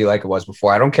never going to be like it was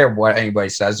before. I don't care what anybody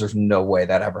says. There's no way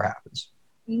that ever happens.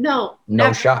 No. No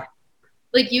never. shot.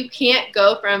 Like, you can't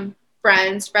go from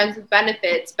friends with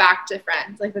benefits, back to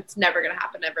friends. Like, that's never going to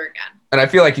happen ever again. And I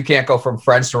feel like you can't go from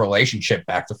friends to relationship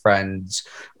back to friends,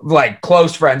 like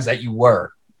close friends that you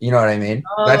were. You know what I mean?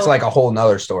 That's Oh. like a whole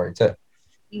nother story too.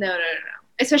 No.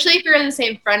 Especially if you're in the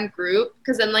same friend group,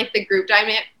 because then, like, the group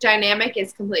dynamic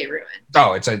is completely ruined.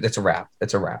 Oh, it's a wrap.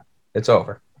 It's a wrap. It's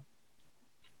over.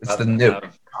 It's the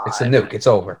nuke. It's the nuke. It's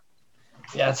over.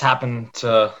 Yeah, it's happened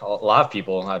to a lot of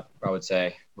people, I would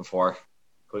say, before,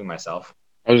 including myself.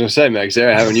 I was gonna say, Meg,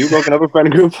 Sarah, haven't you broken up a friend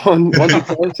group on once or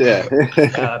twice? Yeah.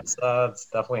 Yeah, it's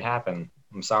definitely happened.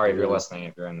 I'm sorry if you're listening,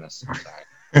 if you're in this. I'm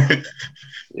sorry.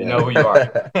 You know who you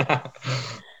are.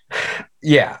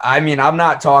 Yeah, I mean, I'm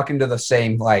not talking to the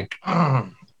same, like,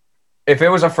 if it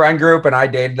was a friend group and I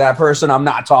dated that person, I'm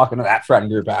not talking to that friend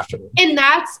group afterwards.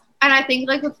 And I think,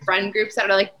 like, with friend groups that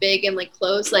are, like, big and, like,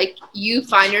 close, like, you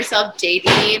find yourself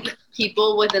dating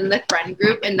people within the friend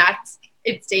group, and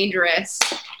it's dangerous.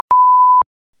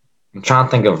 I'm trying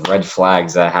to think of red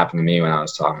flags that happened to me when I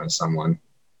was talking to someone.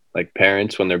 Like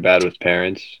parents when they're bad with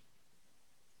parents.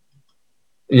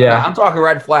 Yeah. I'm talking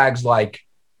red flags like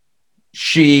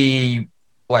she,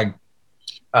 like,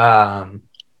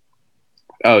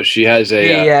 Oh, she has she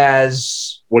a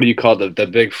has, what do you call the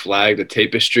big flag, the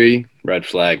tapestry? Red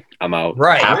flag. I'm out.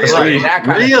 right. Really? That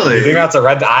kind You think Really? that's a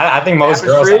red? I think most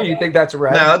girls. Tapestry, you think that's a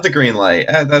red? No, that's a green light.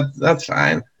 That's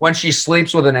fine. When she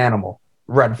sleeps with an animal,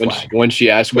 red flag. When she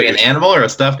asks what Wait, an animal or a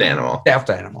stuffed animal? Stuffed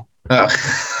animal. Oh.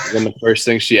 when the first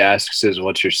thing she asks is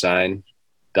what's your sign?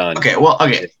 Done. Okay, well,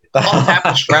 okay. All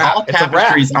It's a wrap.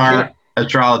 tapestries You aren't can't.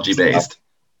 astrology based.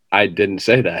 I didn't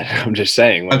say that. I'm just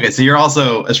saying. when- Okay, so you're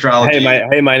also astrology.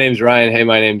 Hey, my name's Ryan. Hey,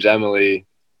 my name's Emily.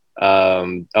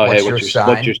 Hey, What's your what's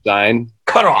sign? your sign?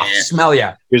 Cut off. Yeah. Smell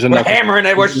ya. Here's a We're knuckle, hammering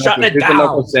it. We're shutting it here's a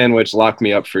knuckle down. sandwich. Lock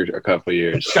me up for a couple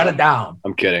years. Shut it down.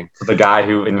 I'm kidding. The guy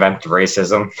who invented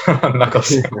racism.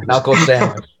 Knuckles. Knuckle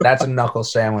sandwich. That's a knuckle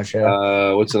sandwich.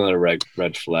 Yeah. What's another red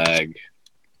flag?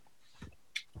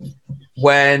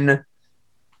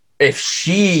 If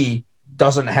she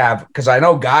doesn't have, because I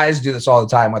know guys do this all the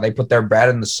time where they put their bed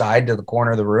in the side to the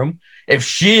corner of the room. If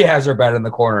she has her bed in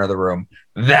the corner of the room,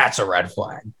 that's a red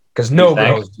flag because no think?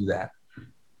 girls do that.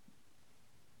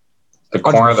 The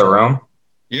corner of the room.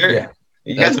 Yeah.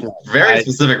 You got some very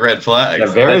specific red flags. Yeah,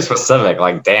 very specific.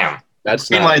 Like, damn. That's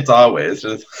Green not. lights always.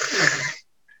 Just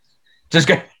Just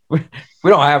get, we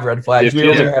don't have red flags. If We she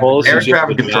has only a have pulse air and she has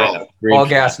traffic a control. banana, green all flag.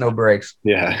 gas, no brakes.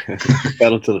 Yeah.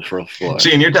 Pedal to the floor.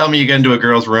 Gene, you're telling me you get into a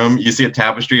girl's room, you see a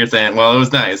tapestry, you're saying, well, it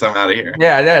was nice, I'm out of here.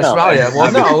 Yeah, yeah, No, smell ya.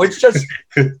 Well, no, it's just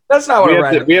that's not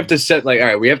what We have to set all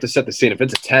right. We have to set the scene. If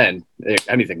it's a 10,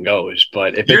 anything goes.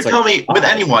 But if You're it's like telling me with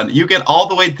anyone, you get all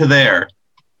the way to there,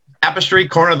 tapestry,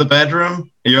 corner of the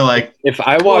bedroom, you're like, if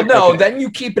I Well, walk, no, okay, then you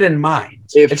keep it in mind.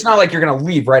 If- It's not like you're gonna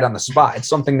leave right on the spot. It's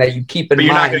something that you keep in but mind.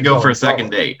 you're not going to go for a going second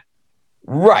forward. date.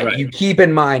 Right. Right. You keep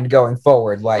in mind going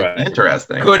forward, like Right.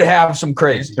 Interesting. could have some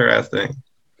crazy. Interesting.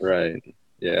 right,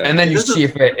 yeah, And then you This is- see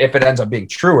if it ends up being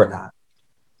true or not.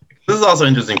 This is also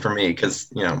interesting for me because,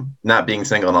 not being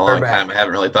single in a long back. time, I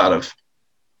haven't really thought of.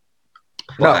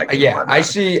 No, flags and yeah,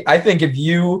 whatnot. I think if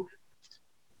you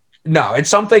it's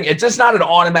something, it's just not an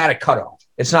automatic cutoff.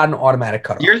 It's not an automatic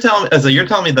cutoff. You're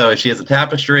telling me though, if she has a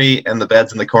tapestry and the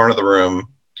bed's in the corner of the room,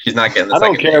 she's not getting the I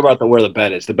don't second care date. about where the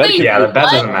bed is. The bed. Wait, can Yeah, be- the bed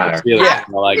doesn't matter. Yeah.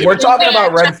 I like it. We're talking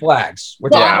about red flags. We're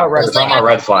talking Yeah, about red we're It's like talking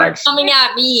about flags. red flags. Coming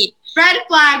at me. Red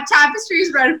flag.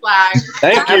 Tapestry's red flag.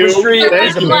 Thank you. Chemistry is a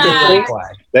Thank big you. red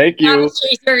flag. Thank you.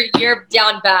 You're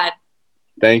down bad.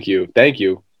 Thank you. Thank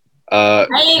you. I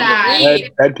agree.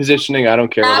 Bed positioning. I don't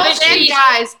care. That what was it And is.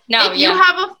 guys, No, if you yeah.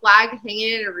 have a flag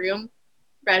hanging in a room,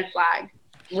 red flag.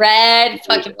 Red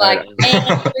fucking flag. And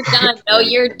you're done. No,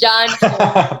 you're done.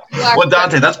 You are Well,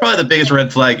 Dante, that's probably the biggest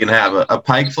red flag you can have. A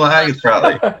pike flag is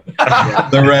probably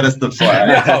the reddest of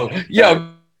flags.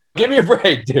 Yo, give me a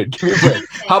break, dude. Give me a break.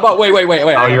 How about wait.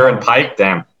 Oh, you're in Pike?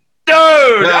 Damn. Dude,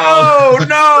 No.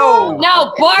 no.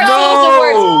 No, bar No. stool is the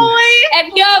worst.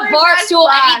 If you have bar Red stool,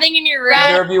 flag. anything in your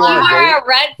Whatever room, you you wanna do. are a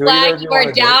red Do whatever flag. you You are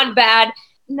wanna do. down bad.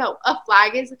 No, a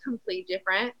flag is a complete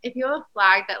different. If you have a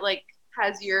flag that like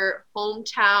has your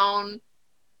hometown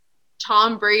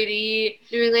Tom Brady,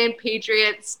 New England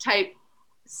Patriots type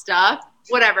stuff,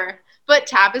 whatever. But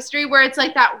Tapestry, where it's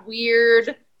like that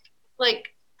weird,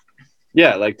 like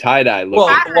Yeah, like tie-dye look. Well,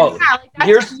 pattern. well, Yeah, like that's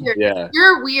here's- weird. yeah.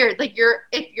 You're weird. Like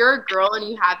if you're a girl and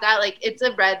you have that, like it's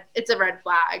a red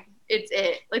flag. It's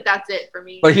it. Like that's it for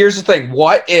me. But here's the thing.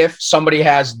 What if somebody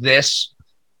has this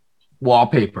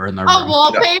wallpaper in their A room?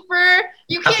 wallpaper.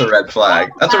 You That's can't. a red flag.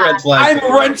 That's a red flag.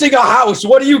 I'm renting a house.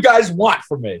 What do you guys want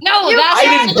from me? No, You- that's I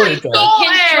not didn't put it like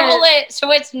there. control it,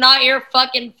 so it's not your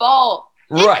fucking fault.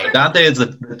 Right. Dante is the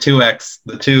 2X,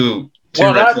 the two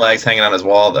Well, red that- flags hanging on his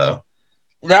wall, though.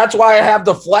 That's why I have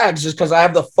the flags, is because I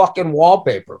have the fucking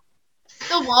wallpaper.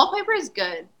 The wallpaper is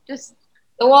good. Just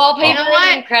The wallpaper You know is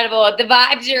what? incredible. The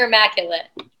vibes are immaculate.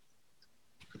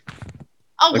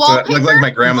 a Looks wallpaper. like my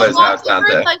grandmother's house, wallpaper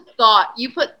Dante. is like thought.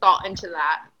 You put thought into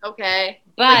that. Okay.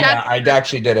 But Yeah, I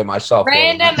actually did it myself.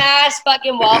 random ass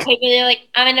fucking wallpaper, they're like,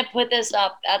 I'm gonna put this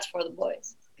up. That's for the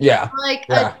boys. Yeah. Or like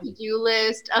Yeah. a to-do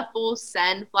list, a full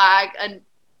send flag, a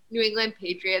New England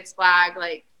Patriots flag,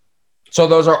 like So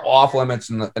those are off limits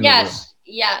in the room. Yes,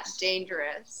 yes.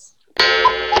 dangerous.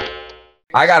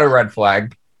 I got a red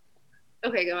flag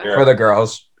Okay, go ahead. Sure. for the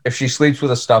girls. If she sleeps with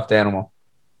a stuffed animal.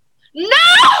 No!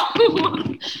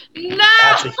 No!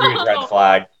 That's a huge red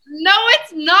flag. No,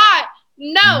 it's not.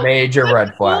 No. Major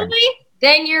red flag. Only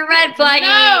Then you're red flagging.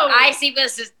 No. I see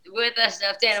this with a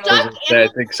stuffed animal. Stuffed I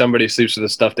think somebody sleeps with a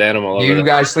stuffed animal. Over You there.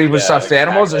 guys sleep with Yeah, stuffed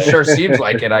animals? It exactly. sure seems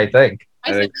like it, I think.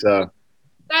 I think so.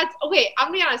 That's okay. I'm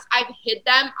gonna be honest. I've hid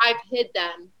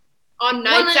them on 100%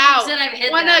 nights out. I've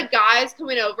hid When them. a guy's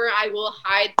coming over, I will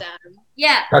hide them.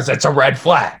 Yeah. Because it's a red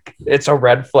flag. It's a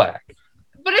red flag.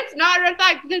 But it's not a red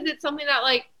flag because it's something that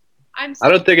like I'm. I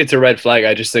don't think it's a red flag.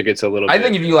 I just think it's a little. I bit.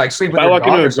 think if you like sleep If with I your walk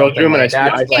into dog a or girl's something room and I like see,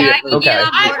 that, I see Yeah, I it. can okay. get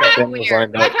on I've board. had- Animals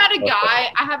lined up. I've had a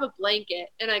guy. I have a blanket,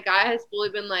 and a guy has fully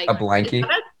been like A blankie? Is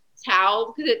that a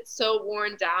towel because it's so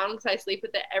worn down because I sleep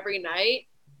with it every night.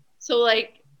 So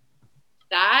like,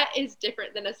 that is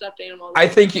different than a stuffed animal. I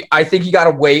think you got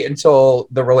to wait until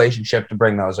the relationship to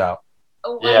bring those out.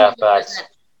 Yeah, 100%. facts.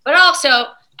 But also, if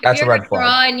That's a you're red a girl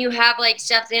flag. and you have like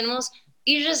stuffed animals,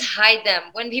 you just hide them.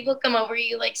 When people come over,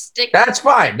 you like stick. That's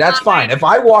fine. That's fine. If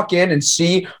I walk in and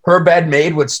see her bed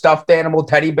made with stuffed animal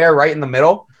teddy bear right in the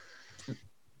middle,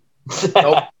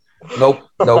 nope.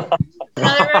 Another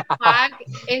red flag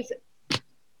is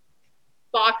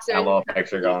boxers. Got a little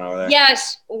picture going over there.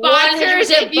 Yes, Boxers.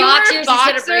 100% If you wear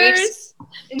boxers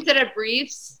instead of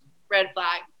briefs, red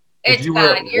flag. If It's you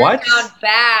were- bad. You're what? down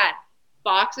bad.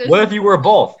 Boxers. What if you were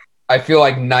both? I feel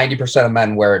like 90% of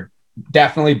men wear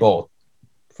definitely both,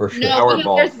 for sure. I No, wear because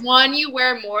both. there's one you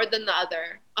wear more than the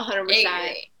other. 100%.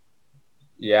 Agree.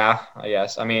 Yeah, I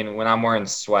guess. I mean, when I'm wearing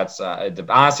sweats,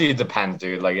 honestly, it depends,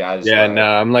 dude. Like, I just, Yeah, no,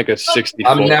 I'm like a 60.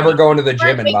 I'm never going to the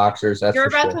gym in boxers. That's You're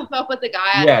for about sure. to hook up with a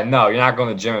guy. Yeah, no, you're not going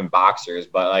to the gym in boxers,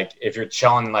 but like, if you're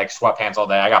chilling in like sweatpants all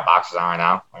day, I got boxers on right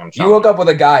now. Like, I'm You chilling. hook up with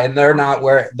a guy and they're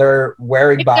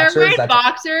wearing If boxers. they're wearing That's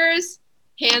boxers,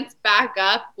 pants back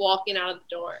up, walking out of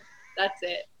the door. That's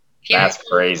it. That's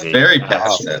crazy. Very Wow.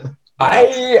 passionate.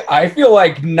 I feel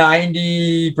like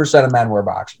 90% of men wear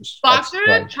boxers. That's Boxers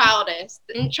are like- childish.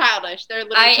 Childish. They're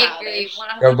literally I agree. childish.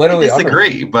 100%. they're I literally under-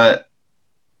 disagree, but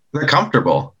they're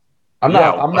comfortable. I'm Yeah,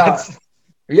 not. what?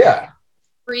 Yeah.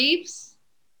 Briefs.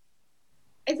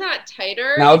 It's not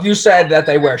tighter. Now, if you said that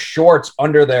they wear shorts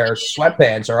under their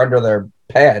sweatpants or under their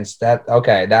pants, that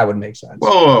would make sense.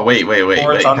 Whoa, wait.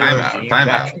 Shorts under Time the out. jeans. Time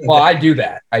out. Well, I do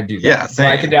that. Yeah, So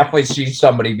I same. could definitely see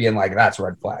somebody being like, "That's a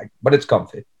red flag," but it's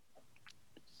comfy.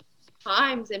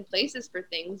 Times and places for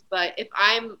things, but if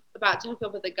I'm about to hook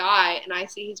up with a guy and I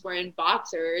see he's wearing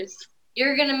boxers,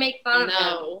 You're gonna make fun of him,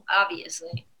 no.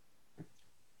 obviously.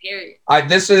 Period.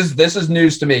 This is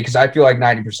news to me because I feel like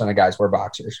 90% of guys wear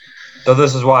boxers. So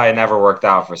this is why it never worked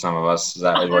out for some of us. Is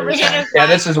that what you're saying? Yeah,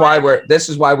 this is why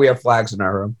we have flags in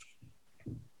our room.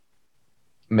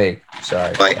 Me,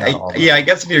 sorry. Like, I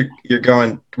guess if you're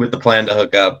going with the plan to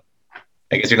hook up,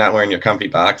 I guess you're not wearing your comfy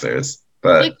boxers.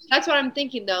 But Like, that's what I'm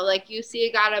thinking though. Like you see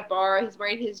a guy at a bar, he's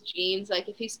wearing his jeans. Like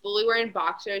if he's fully wearing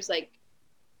boxers, like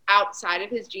outside of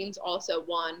his jeans, also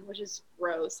one, which is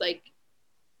gross. Like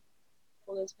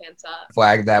pull those pants up.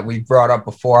 Flag that we brought up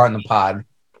before on the pod.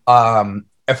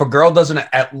 If a girl doesn't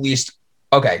at least,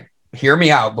 okay, hear me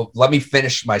out, but let me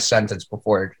finish my sentence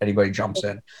before anybody jumps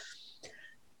in.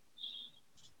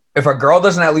 If a girl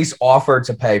doesn't at least offer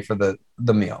to pay for the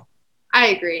meal, I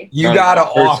agree. you On gotta the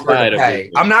first offer side to of pay.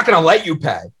 it. I'm not gonna let you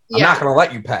pay. Yeah. I'm not gonna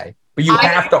let you pay, but you I-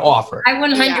 have to offer. I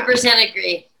 100%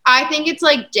 agree. I think it's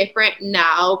like different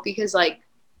now because like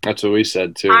That's what we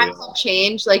said too. times have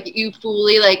changed. Like you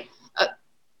fully like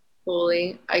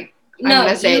fully. I No,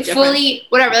 gonna say you it different. fully.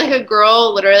 Whatever, like a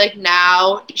girl, literally, like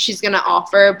now she's gonna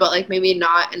offer, but like maybe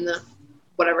not in the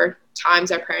whatever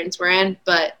times our parents were in.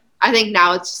 But I think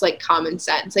now it's just like common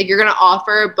sense. Like you're gonna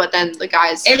offer, but then the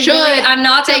guys It should. really, I'm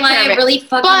not gonna take care lie, of it it. really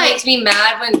fucking But- makes me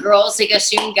mad when girls like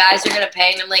assume guys are gonna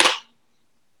pay, and I'm like,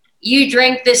 you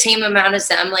drink the same amount as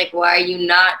them. Like, why are you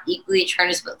not equally trying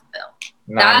to split the bill?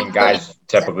 No, I mean, guys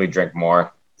typically drink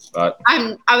more, but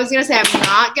I was gonna say I'm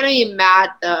not gonna be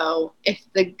mad though if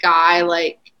the guy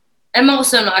like. I'm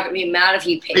also not gonna be mad if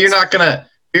he pays. But you're not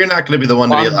gonna be the one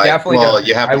to Well, be I'm like, definitely well, gonna-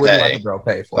 you have I to wouldn't let pay. the girl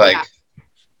pay for Like, it.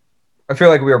 I feel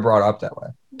like we were brought up that way.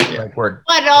 Yeah. Like we're.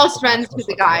 But it all depends who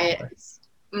the guy is.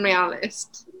 I'm gonna be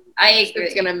honest. I It's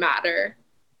agree. gonna matter.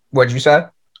 What'd you say?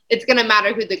 It's gonna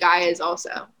matter who the guy is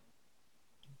also.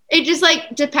 It just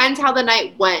like depends how the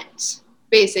night went,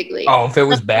 basically. Oh, if it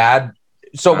was bad.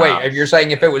 So wait, Wow. if you're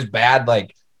saying if it was bad,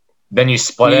 like then you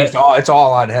split it. it's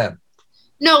all on him.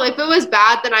 No, if it was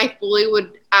bad, then I fully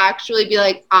would actually be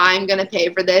like, I'm gonna pay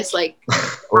for this. Like,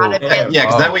 not a Yeah. bit. yeah,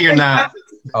 because that way you're not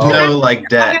Oh. no like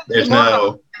debt. There's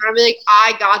no. And I'll be like,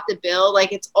 I got the bill.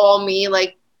 Like, it's all me.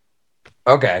 Like,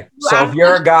 Okay. So if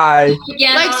you're a guy,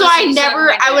 Again, like so honestly,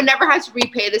 I would never have to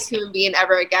repay this human being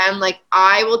ever again. Like,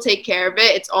 I will take care of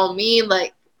it. It's all me.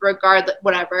 Like, regardless,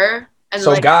 whatever. And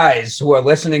so like, guys who are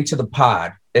listening to the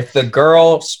pod, if the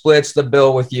girl splits the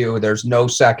bill with you, there's no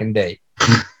second date.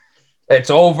 It's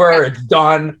over. It's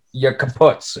done. You're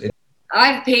kaputs.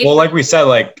 I've paid. Well, like we said,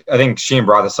 like I think Sheen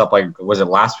brought this up. Like, was it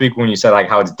last week when you said like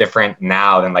how it's different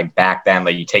now than like back then?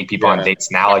 Like you take people on Yeah.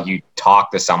 dates now. Like you talk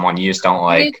to someone, you just don't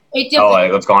like. it Oh, depends.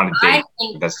 like let's go on a I date.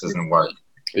 think This doesn't work.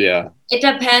 Yeah. it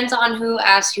depends on who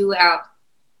asks who out.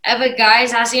 If a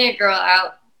guy's asking a girl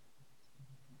out,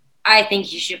 I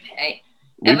think you should pay.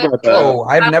 We If a brought that up. Oh,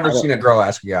 I've never seen a girl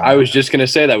ask you out. I was just gonna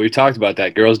say that. We've talked about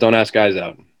that. Girls don't ask guys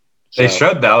out. They So-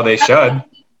 should though. They should.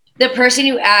 The person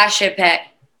who asks should pay.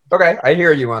 Okay, I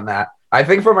hear you on that. I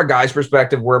think from a guy's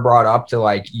perspective, we're brought up to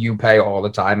like you pay all the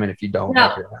time, and if you don't, No,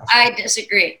 like, you're an asshole. I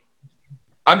disagree.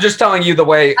 I'm just telling you the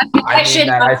way I mean should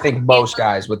that I not think be most able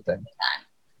guys would think.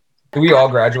 Do we all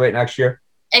graduate next year?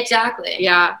 Exactly.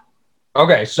 yeah.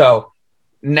 Okay, so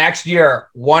next year,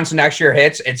 once next year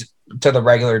hits, it's to the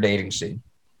regular dating scene.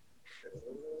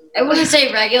 I wouldn't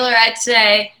say regular. I'd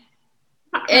say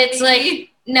it's like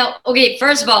no. Okay,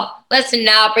 first of all, let's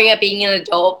not bring up being an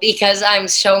adult because I'm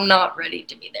so not ready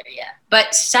to be there yet.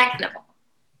 But second of all,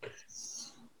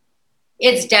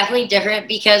 it's definitely different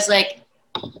because like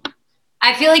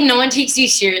I feel like no one takes you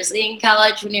seriously in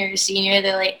college when you're a senior.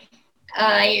 They're like,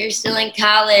 you're still in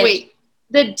college. Wait,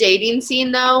 the dating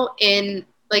scene though in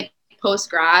like post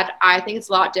grad, I think it's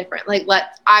a lot different. Like,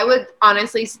 I would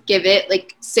honestly give it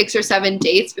like 6 or 7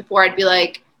 dates before I'd be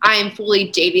like, I am fully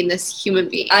dating this human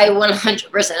being. I 100%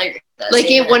 agree. With that like it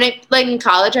statement. when it like in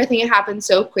college, I think it happens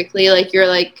so quickly. Like you're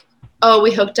like, oh,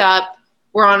 we hooked up.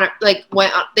 We're on like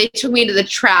went on, they took me to the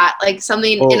Trat, like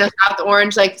something Oh. in a South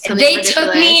Orange, like something They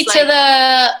took me ridiculous. to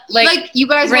the like you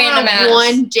guys went on random ass.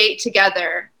 one date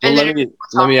together. Well, And let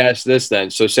then me ask this then.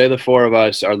 So say the four of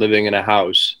us are living in a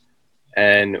house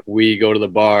and we go to the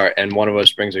bar and one of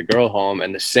us brings a girl home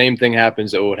and the same thing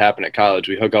happens that would happen at college.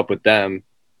 We hook up with them.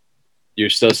 You're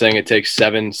still saying it takes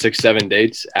 7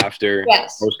 dates after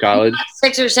yes. post college?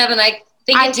 6 or 7. I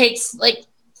think I- it takes like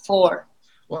 4.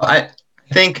 Well, I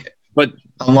think But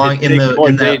along in the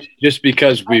in that just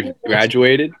because we've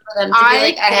graduated. For them to I be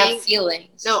like, I have think-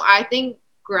 feelings. no, I think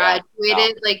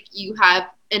graduated, like you have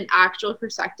an actual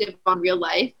perspective on real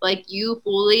life. Like you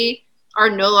fully are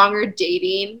no longer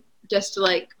dating just to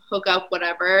like hook up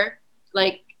whatever.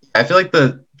 Like I feel like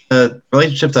the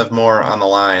relationships have more on the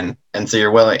line, and so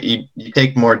you're willing you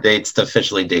take more dates to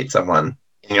officially date someone,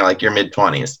 and you're like your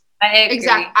mid-20s. I agree.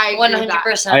 Exact- I agree with that.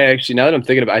 100%. I actually, now that I'm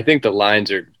thinking about it, I think the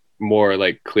lines are more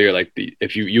like clear. Like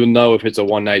if you know if it's a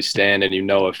one night stand and you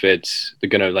know if it's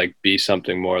gonna like be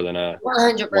something more than a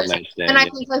 100%. one night stand. and I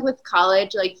think like with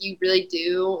college, like you really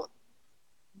do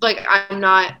like I'm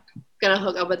not gonna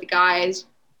hook up with the guys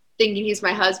thinking he's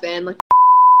my husband. Like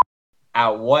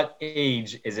At what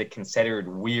age is it considered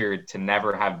weird to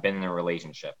never have been in a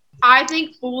relationship? I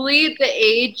think fully the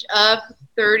age of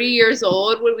 30 years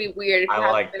old would be weird. If you I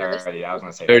haven't like been in a 30. I was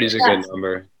gonna say 30 is a Yes. good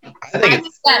number. I think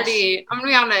it's, 30. I'm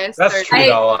gonna be honest. That's 30. true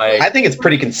though. Like I think it's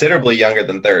pretty considerably younger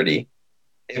than 30.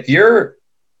 If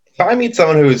I meet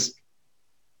someone who's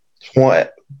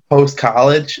post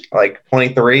college, like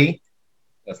 23,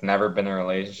 that's never been in a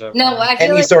relationship. No, I feel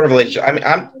any like sort of relationship. I mean,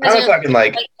 I'm not talking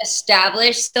like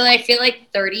established still. I feel like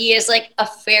 30 is like a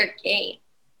fair game.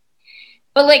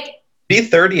 But like, be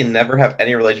 30 and never have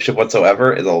any relationship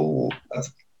whatsoever is that's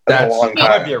a That's- long That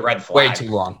might be time. a red flag. Way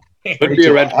too long. Would be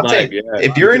a red I'll flag. say, Yeah.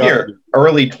 if you're in your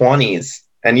early 20s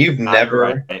and you've never,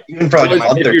 right. even for like a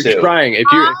month if or you're two, trying, if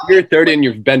you're 30 and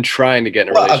you've been trying to get in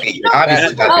a well, relationship, okay,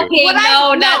 obviously that's not. Okay, What no,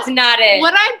 I- that's not it.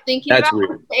 What I'm thinking That's about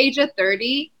weird. at the age of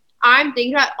 30, I'm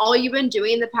thinking about all you've been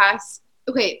doing the past,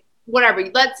 okay, whatever.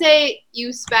 Let's say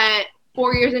you spent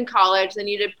 4 years in college, then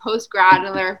you did post-grad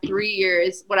another 3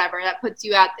 years, whatever. That puts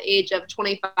you at the age of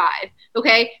 25,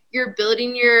 okay? You're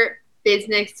building your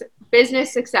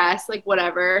business success, like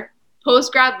whatever,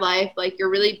 post-grad life, like you're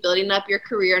really building up your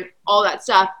career and all that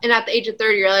stuff. And at the age of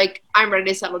 30, you're like, I'm ready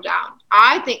to settle down.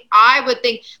 I would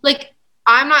think, like,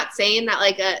 I'm not saying that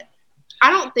like I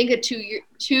don't think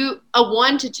a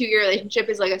 1 to 2 year relationship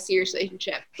is like a serious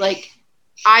relationship. Like,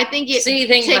 I think it So you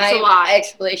think takes my a lot.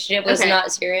 ex-relationship was Okay.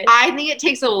 not serious? I think it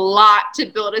takes a lot to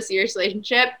build a serious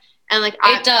relationship, and like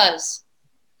It does.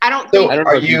 I don't So think I don't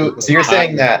are know if you? can So you're have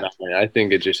saying that? I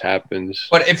think it just happens.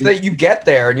 But if you get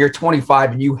there and you're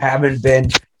 25 and you haven't been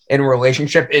in a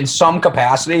relationship in some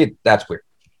capacity, that's weird.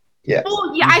 Yeah.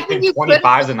 Oh yeah, I think you could.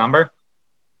 25 is the number.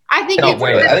 I think No, you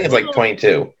wait, could. I think it's like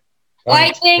 22. Well,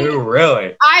 I think 22,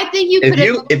 really? I think you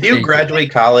If could. you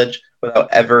graduate college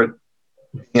without ever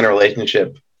being in a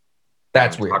relationship,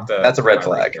 That's weird. Talk to That's a red my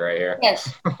flag. right here.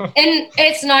 yes, and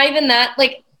it's not even that.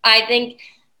 Like, I think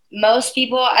most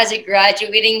people, as a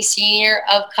graduating senior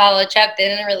of college, have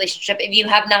been in a relationship. If you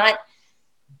have not,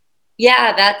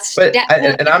 yeah, that's. but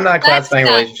definitely- and I'm not that's classifying a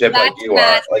not- relationship like that's you are.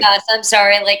 not Like, sus. I'm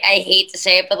sorry, like I hate to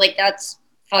say it, but like that's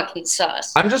fucking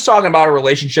sus. I'm just talking about a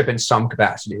relationship in some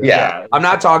capacity. Yeah. I'm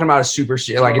not talking about a super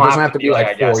like it doesn't have to be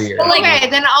like 4 years. But, like- Okay,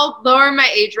 then I'll lower my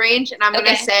age range, and I'm Okay.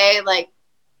 gonna say like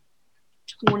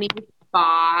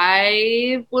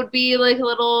 25 would be like a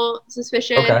little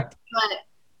suspicious. Okay. But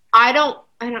I don't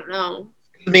know.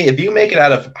 to me, if you make it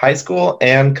out of high school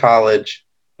and college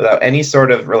without any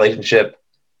sort of relationship,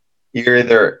 you're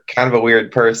either kind of a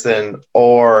weird person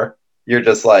or you're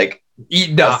just like,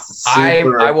 No,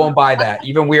 super- I won't buy that.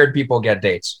 Even weird people get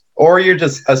dates. or you're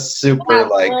just a super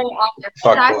like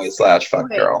fuck That's- boy / fuck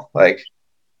okay. girl. Like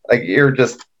you're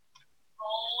just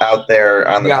out there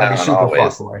on You the gotta be town super always.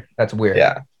 fuckboy. That's weird.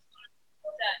 Yeah.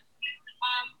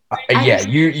 Yeah,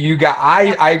 you got.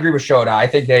 I agree with Shota. I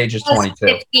think the age is 22 or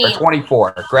 15.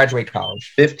 24. Graduate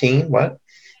college. 15? What?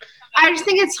 I just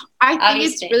think it's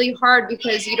Obviously. really hard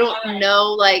because you don't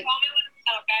know like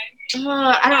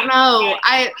I don't know.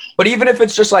 But even if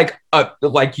it's just like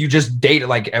you just dated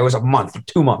like it was a month,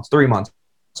 2 months, 3 months.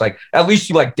 It's like at least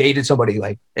you like dated somebody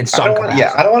like in I some don't want,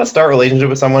 capacity. I don't want to start a relationship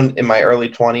with someone in my early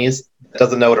 20s that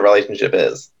doesn't know what a relationship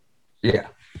is. Yeah.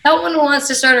 No one wants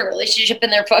to start a relationship in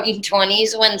their fucking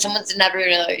 20s when someone's never been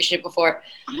in a relationship before.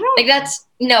 I don't Like that's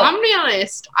no. I'm gonna be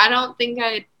honest. I don't think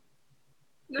I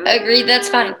Agreed, that's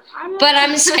fine. But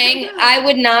I'm saying I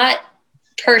would not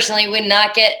personally would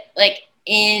not get like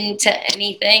into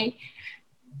anything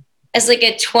as like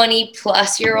a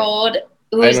 20-plus-year-old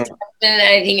who I has don't- never been in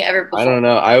anything ever before. I don't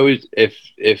know. I would if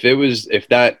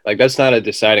that like that's not a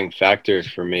deciding factor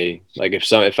for me. Like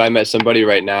if I met somebody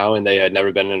right now and they had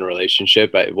never been in a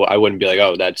relationship, I wouldn't be like,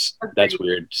 oh, that's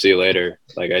weird. See you later.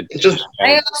 Like I It's just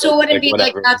I also wouldn't be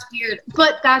like whatever. that's weird.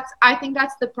 But I think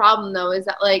that's the problem though, is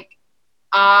that like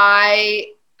I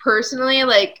personally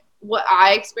like what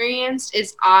I experienced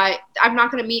is I'm not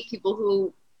gonna meet people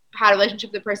who had a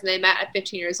relationship with the person they met at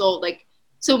 15 years old. Like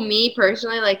so me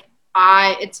personally, like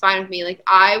it's fine with me. Like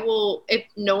I will if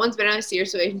no one's been in a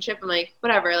serious relationship, I'm like,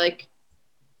 whatever, like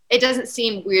it doesn't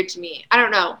seem weird to me. I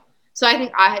don't know. So I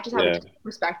think I just have a different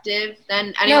perspective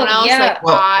than anyone else. yeah. Like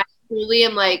Well- I fully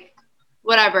am like,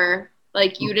 whatever.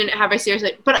 Like you didn't have a serious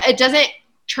but it doesn't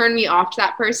turn me off to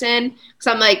that person because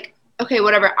I'm like, okay,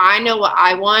 whatever. I know what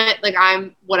I want. Like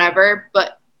I'm whatever,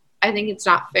 but I think it's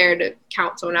not fair to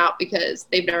count someone out because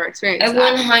they've never experienced I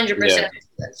that. 100%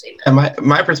 that statement. and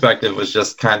my perspective was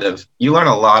just kind of you learn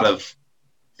a lot of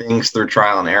things through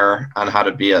trial and error on how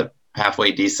to be a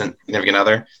halfway decent significant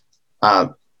other.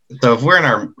 So if we're in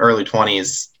our early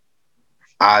 20s,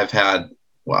 I've had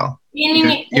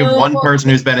you have one person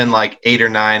who's been in like 8 or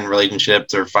 9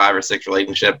 relationships or 5 or 6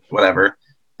 relationships, whatever.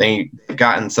 They've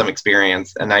gotten some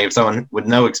experience, and now you have someone with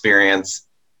no experience.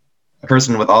 A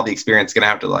person with all the experience is gonna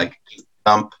have to like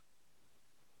dump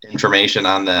information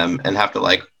on them and have to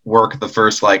like work the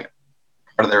first like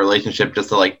part of their relationship just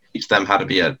to like teach them how to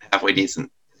be a halfway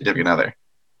decent significant other.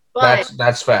 But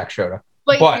That's fact, Shota.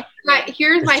 but but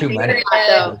here's my too thing many. with that,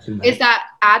 though. There's too many. Is that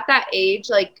at that age,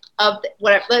 like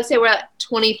whatever, let's say we're at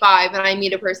 25 and I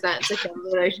meet a person that's like in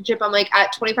a relationship, I'm like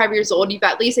at 25 years old, you've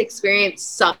at least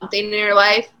experienced something in your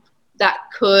life that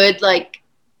could like,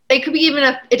 it could be even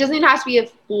it doesn't even have to be a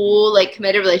full like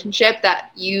committed relationship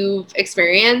that you've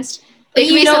experienced. But Like,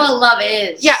 you we know said- what love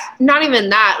is. Yeah, not even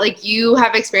that. Like, you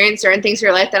have experienced certain things in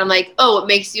your life that I'm like, oh, it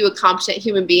makes you a competent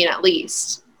human being at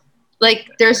least. Like,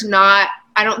 there's not,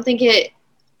 I don't think it,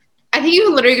 I think you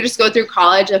can literally just go through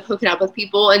college of hooking up with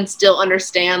people and still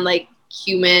understand, like,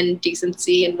 human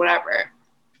decency and whatever.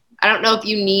 I don't know if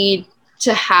you need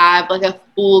to have, like, a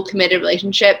full committed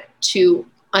relationship to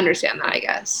understand that, I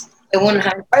guess. It wouldn't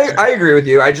have. I agree with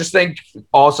you. I just think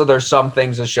also there's some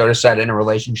things that show to set in a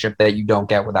relationship that you don't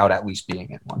get without at least being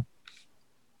in one.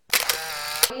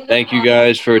 Thank you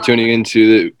guys for tuning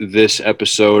into this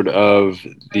episode of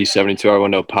the 72-Hour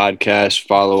Window podcast.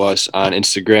 Follow us on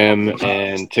Instagram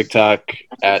and TikTok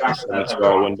at the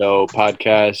 72-Hour Window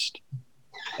podcast.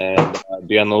 And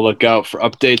be on the lookout for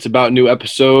updates about new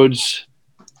episodes.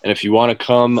 And if you want to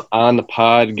come on the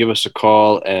pod, give us a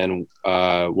call and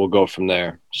we'll go from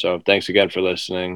there. So thanks again for listening.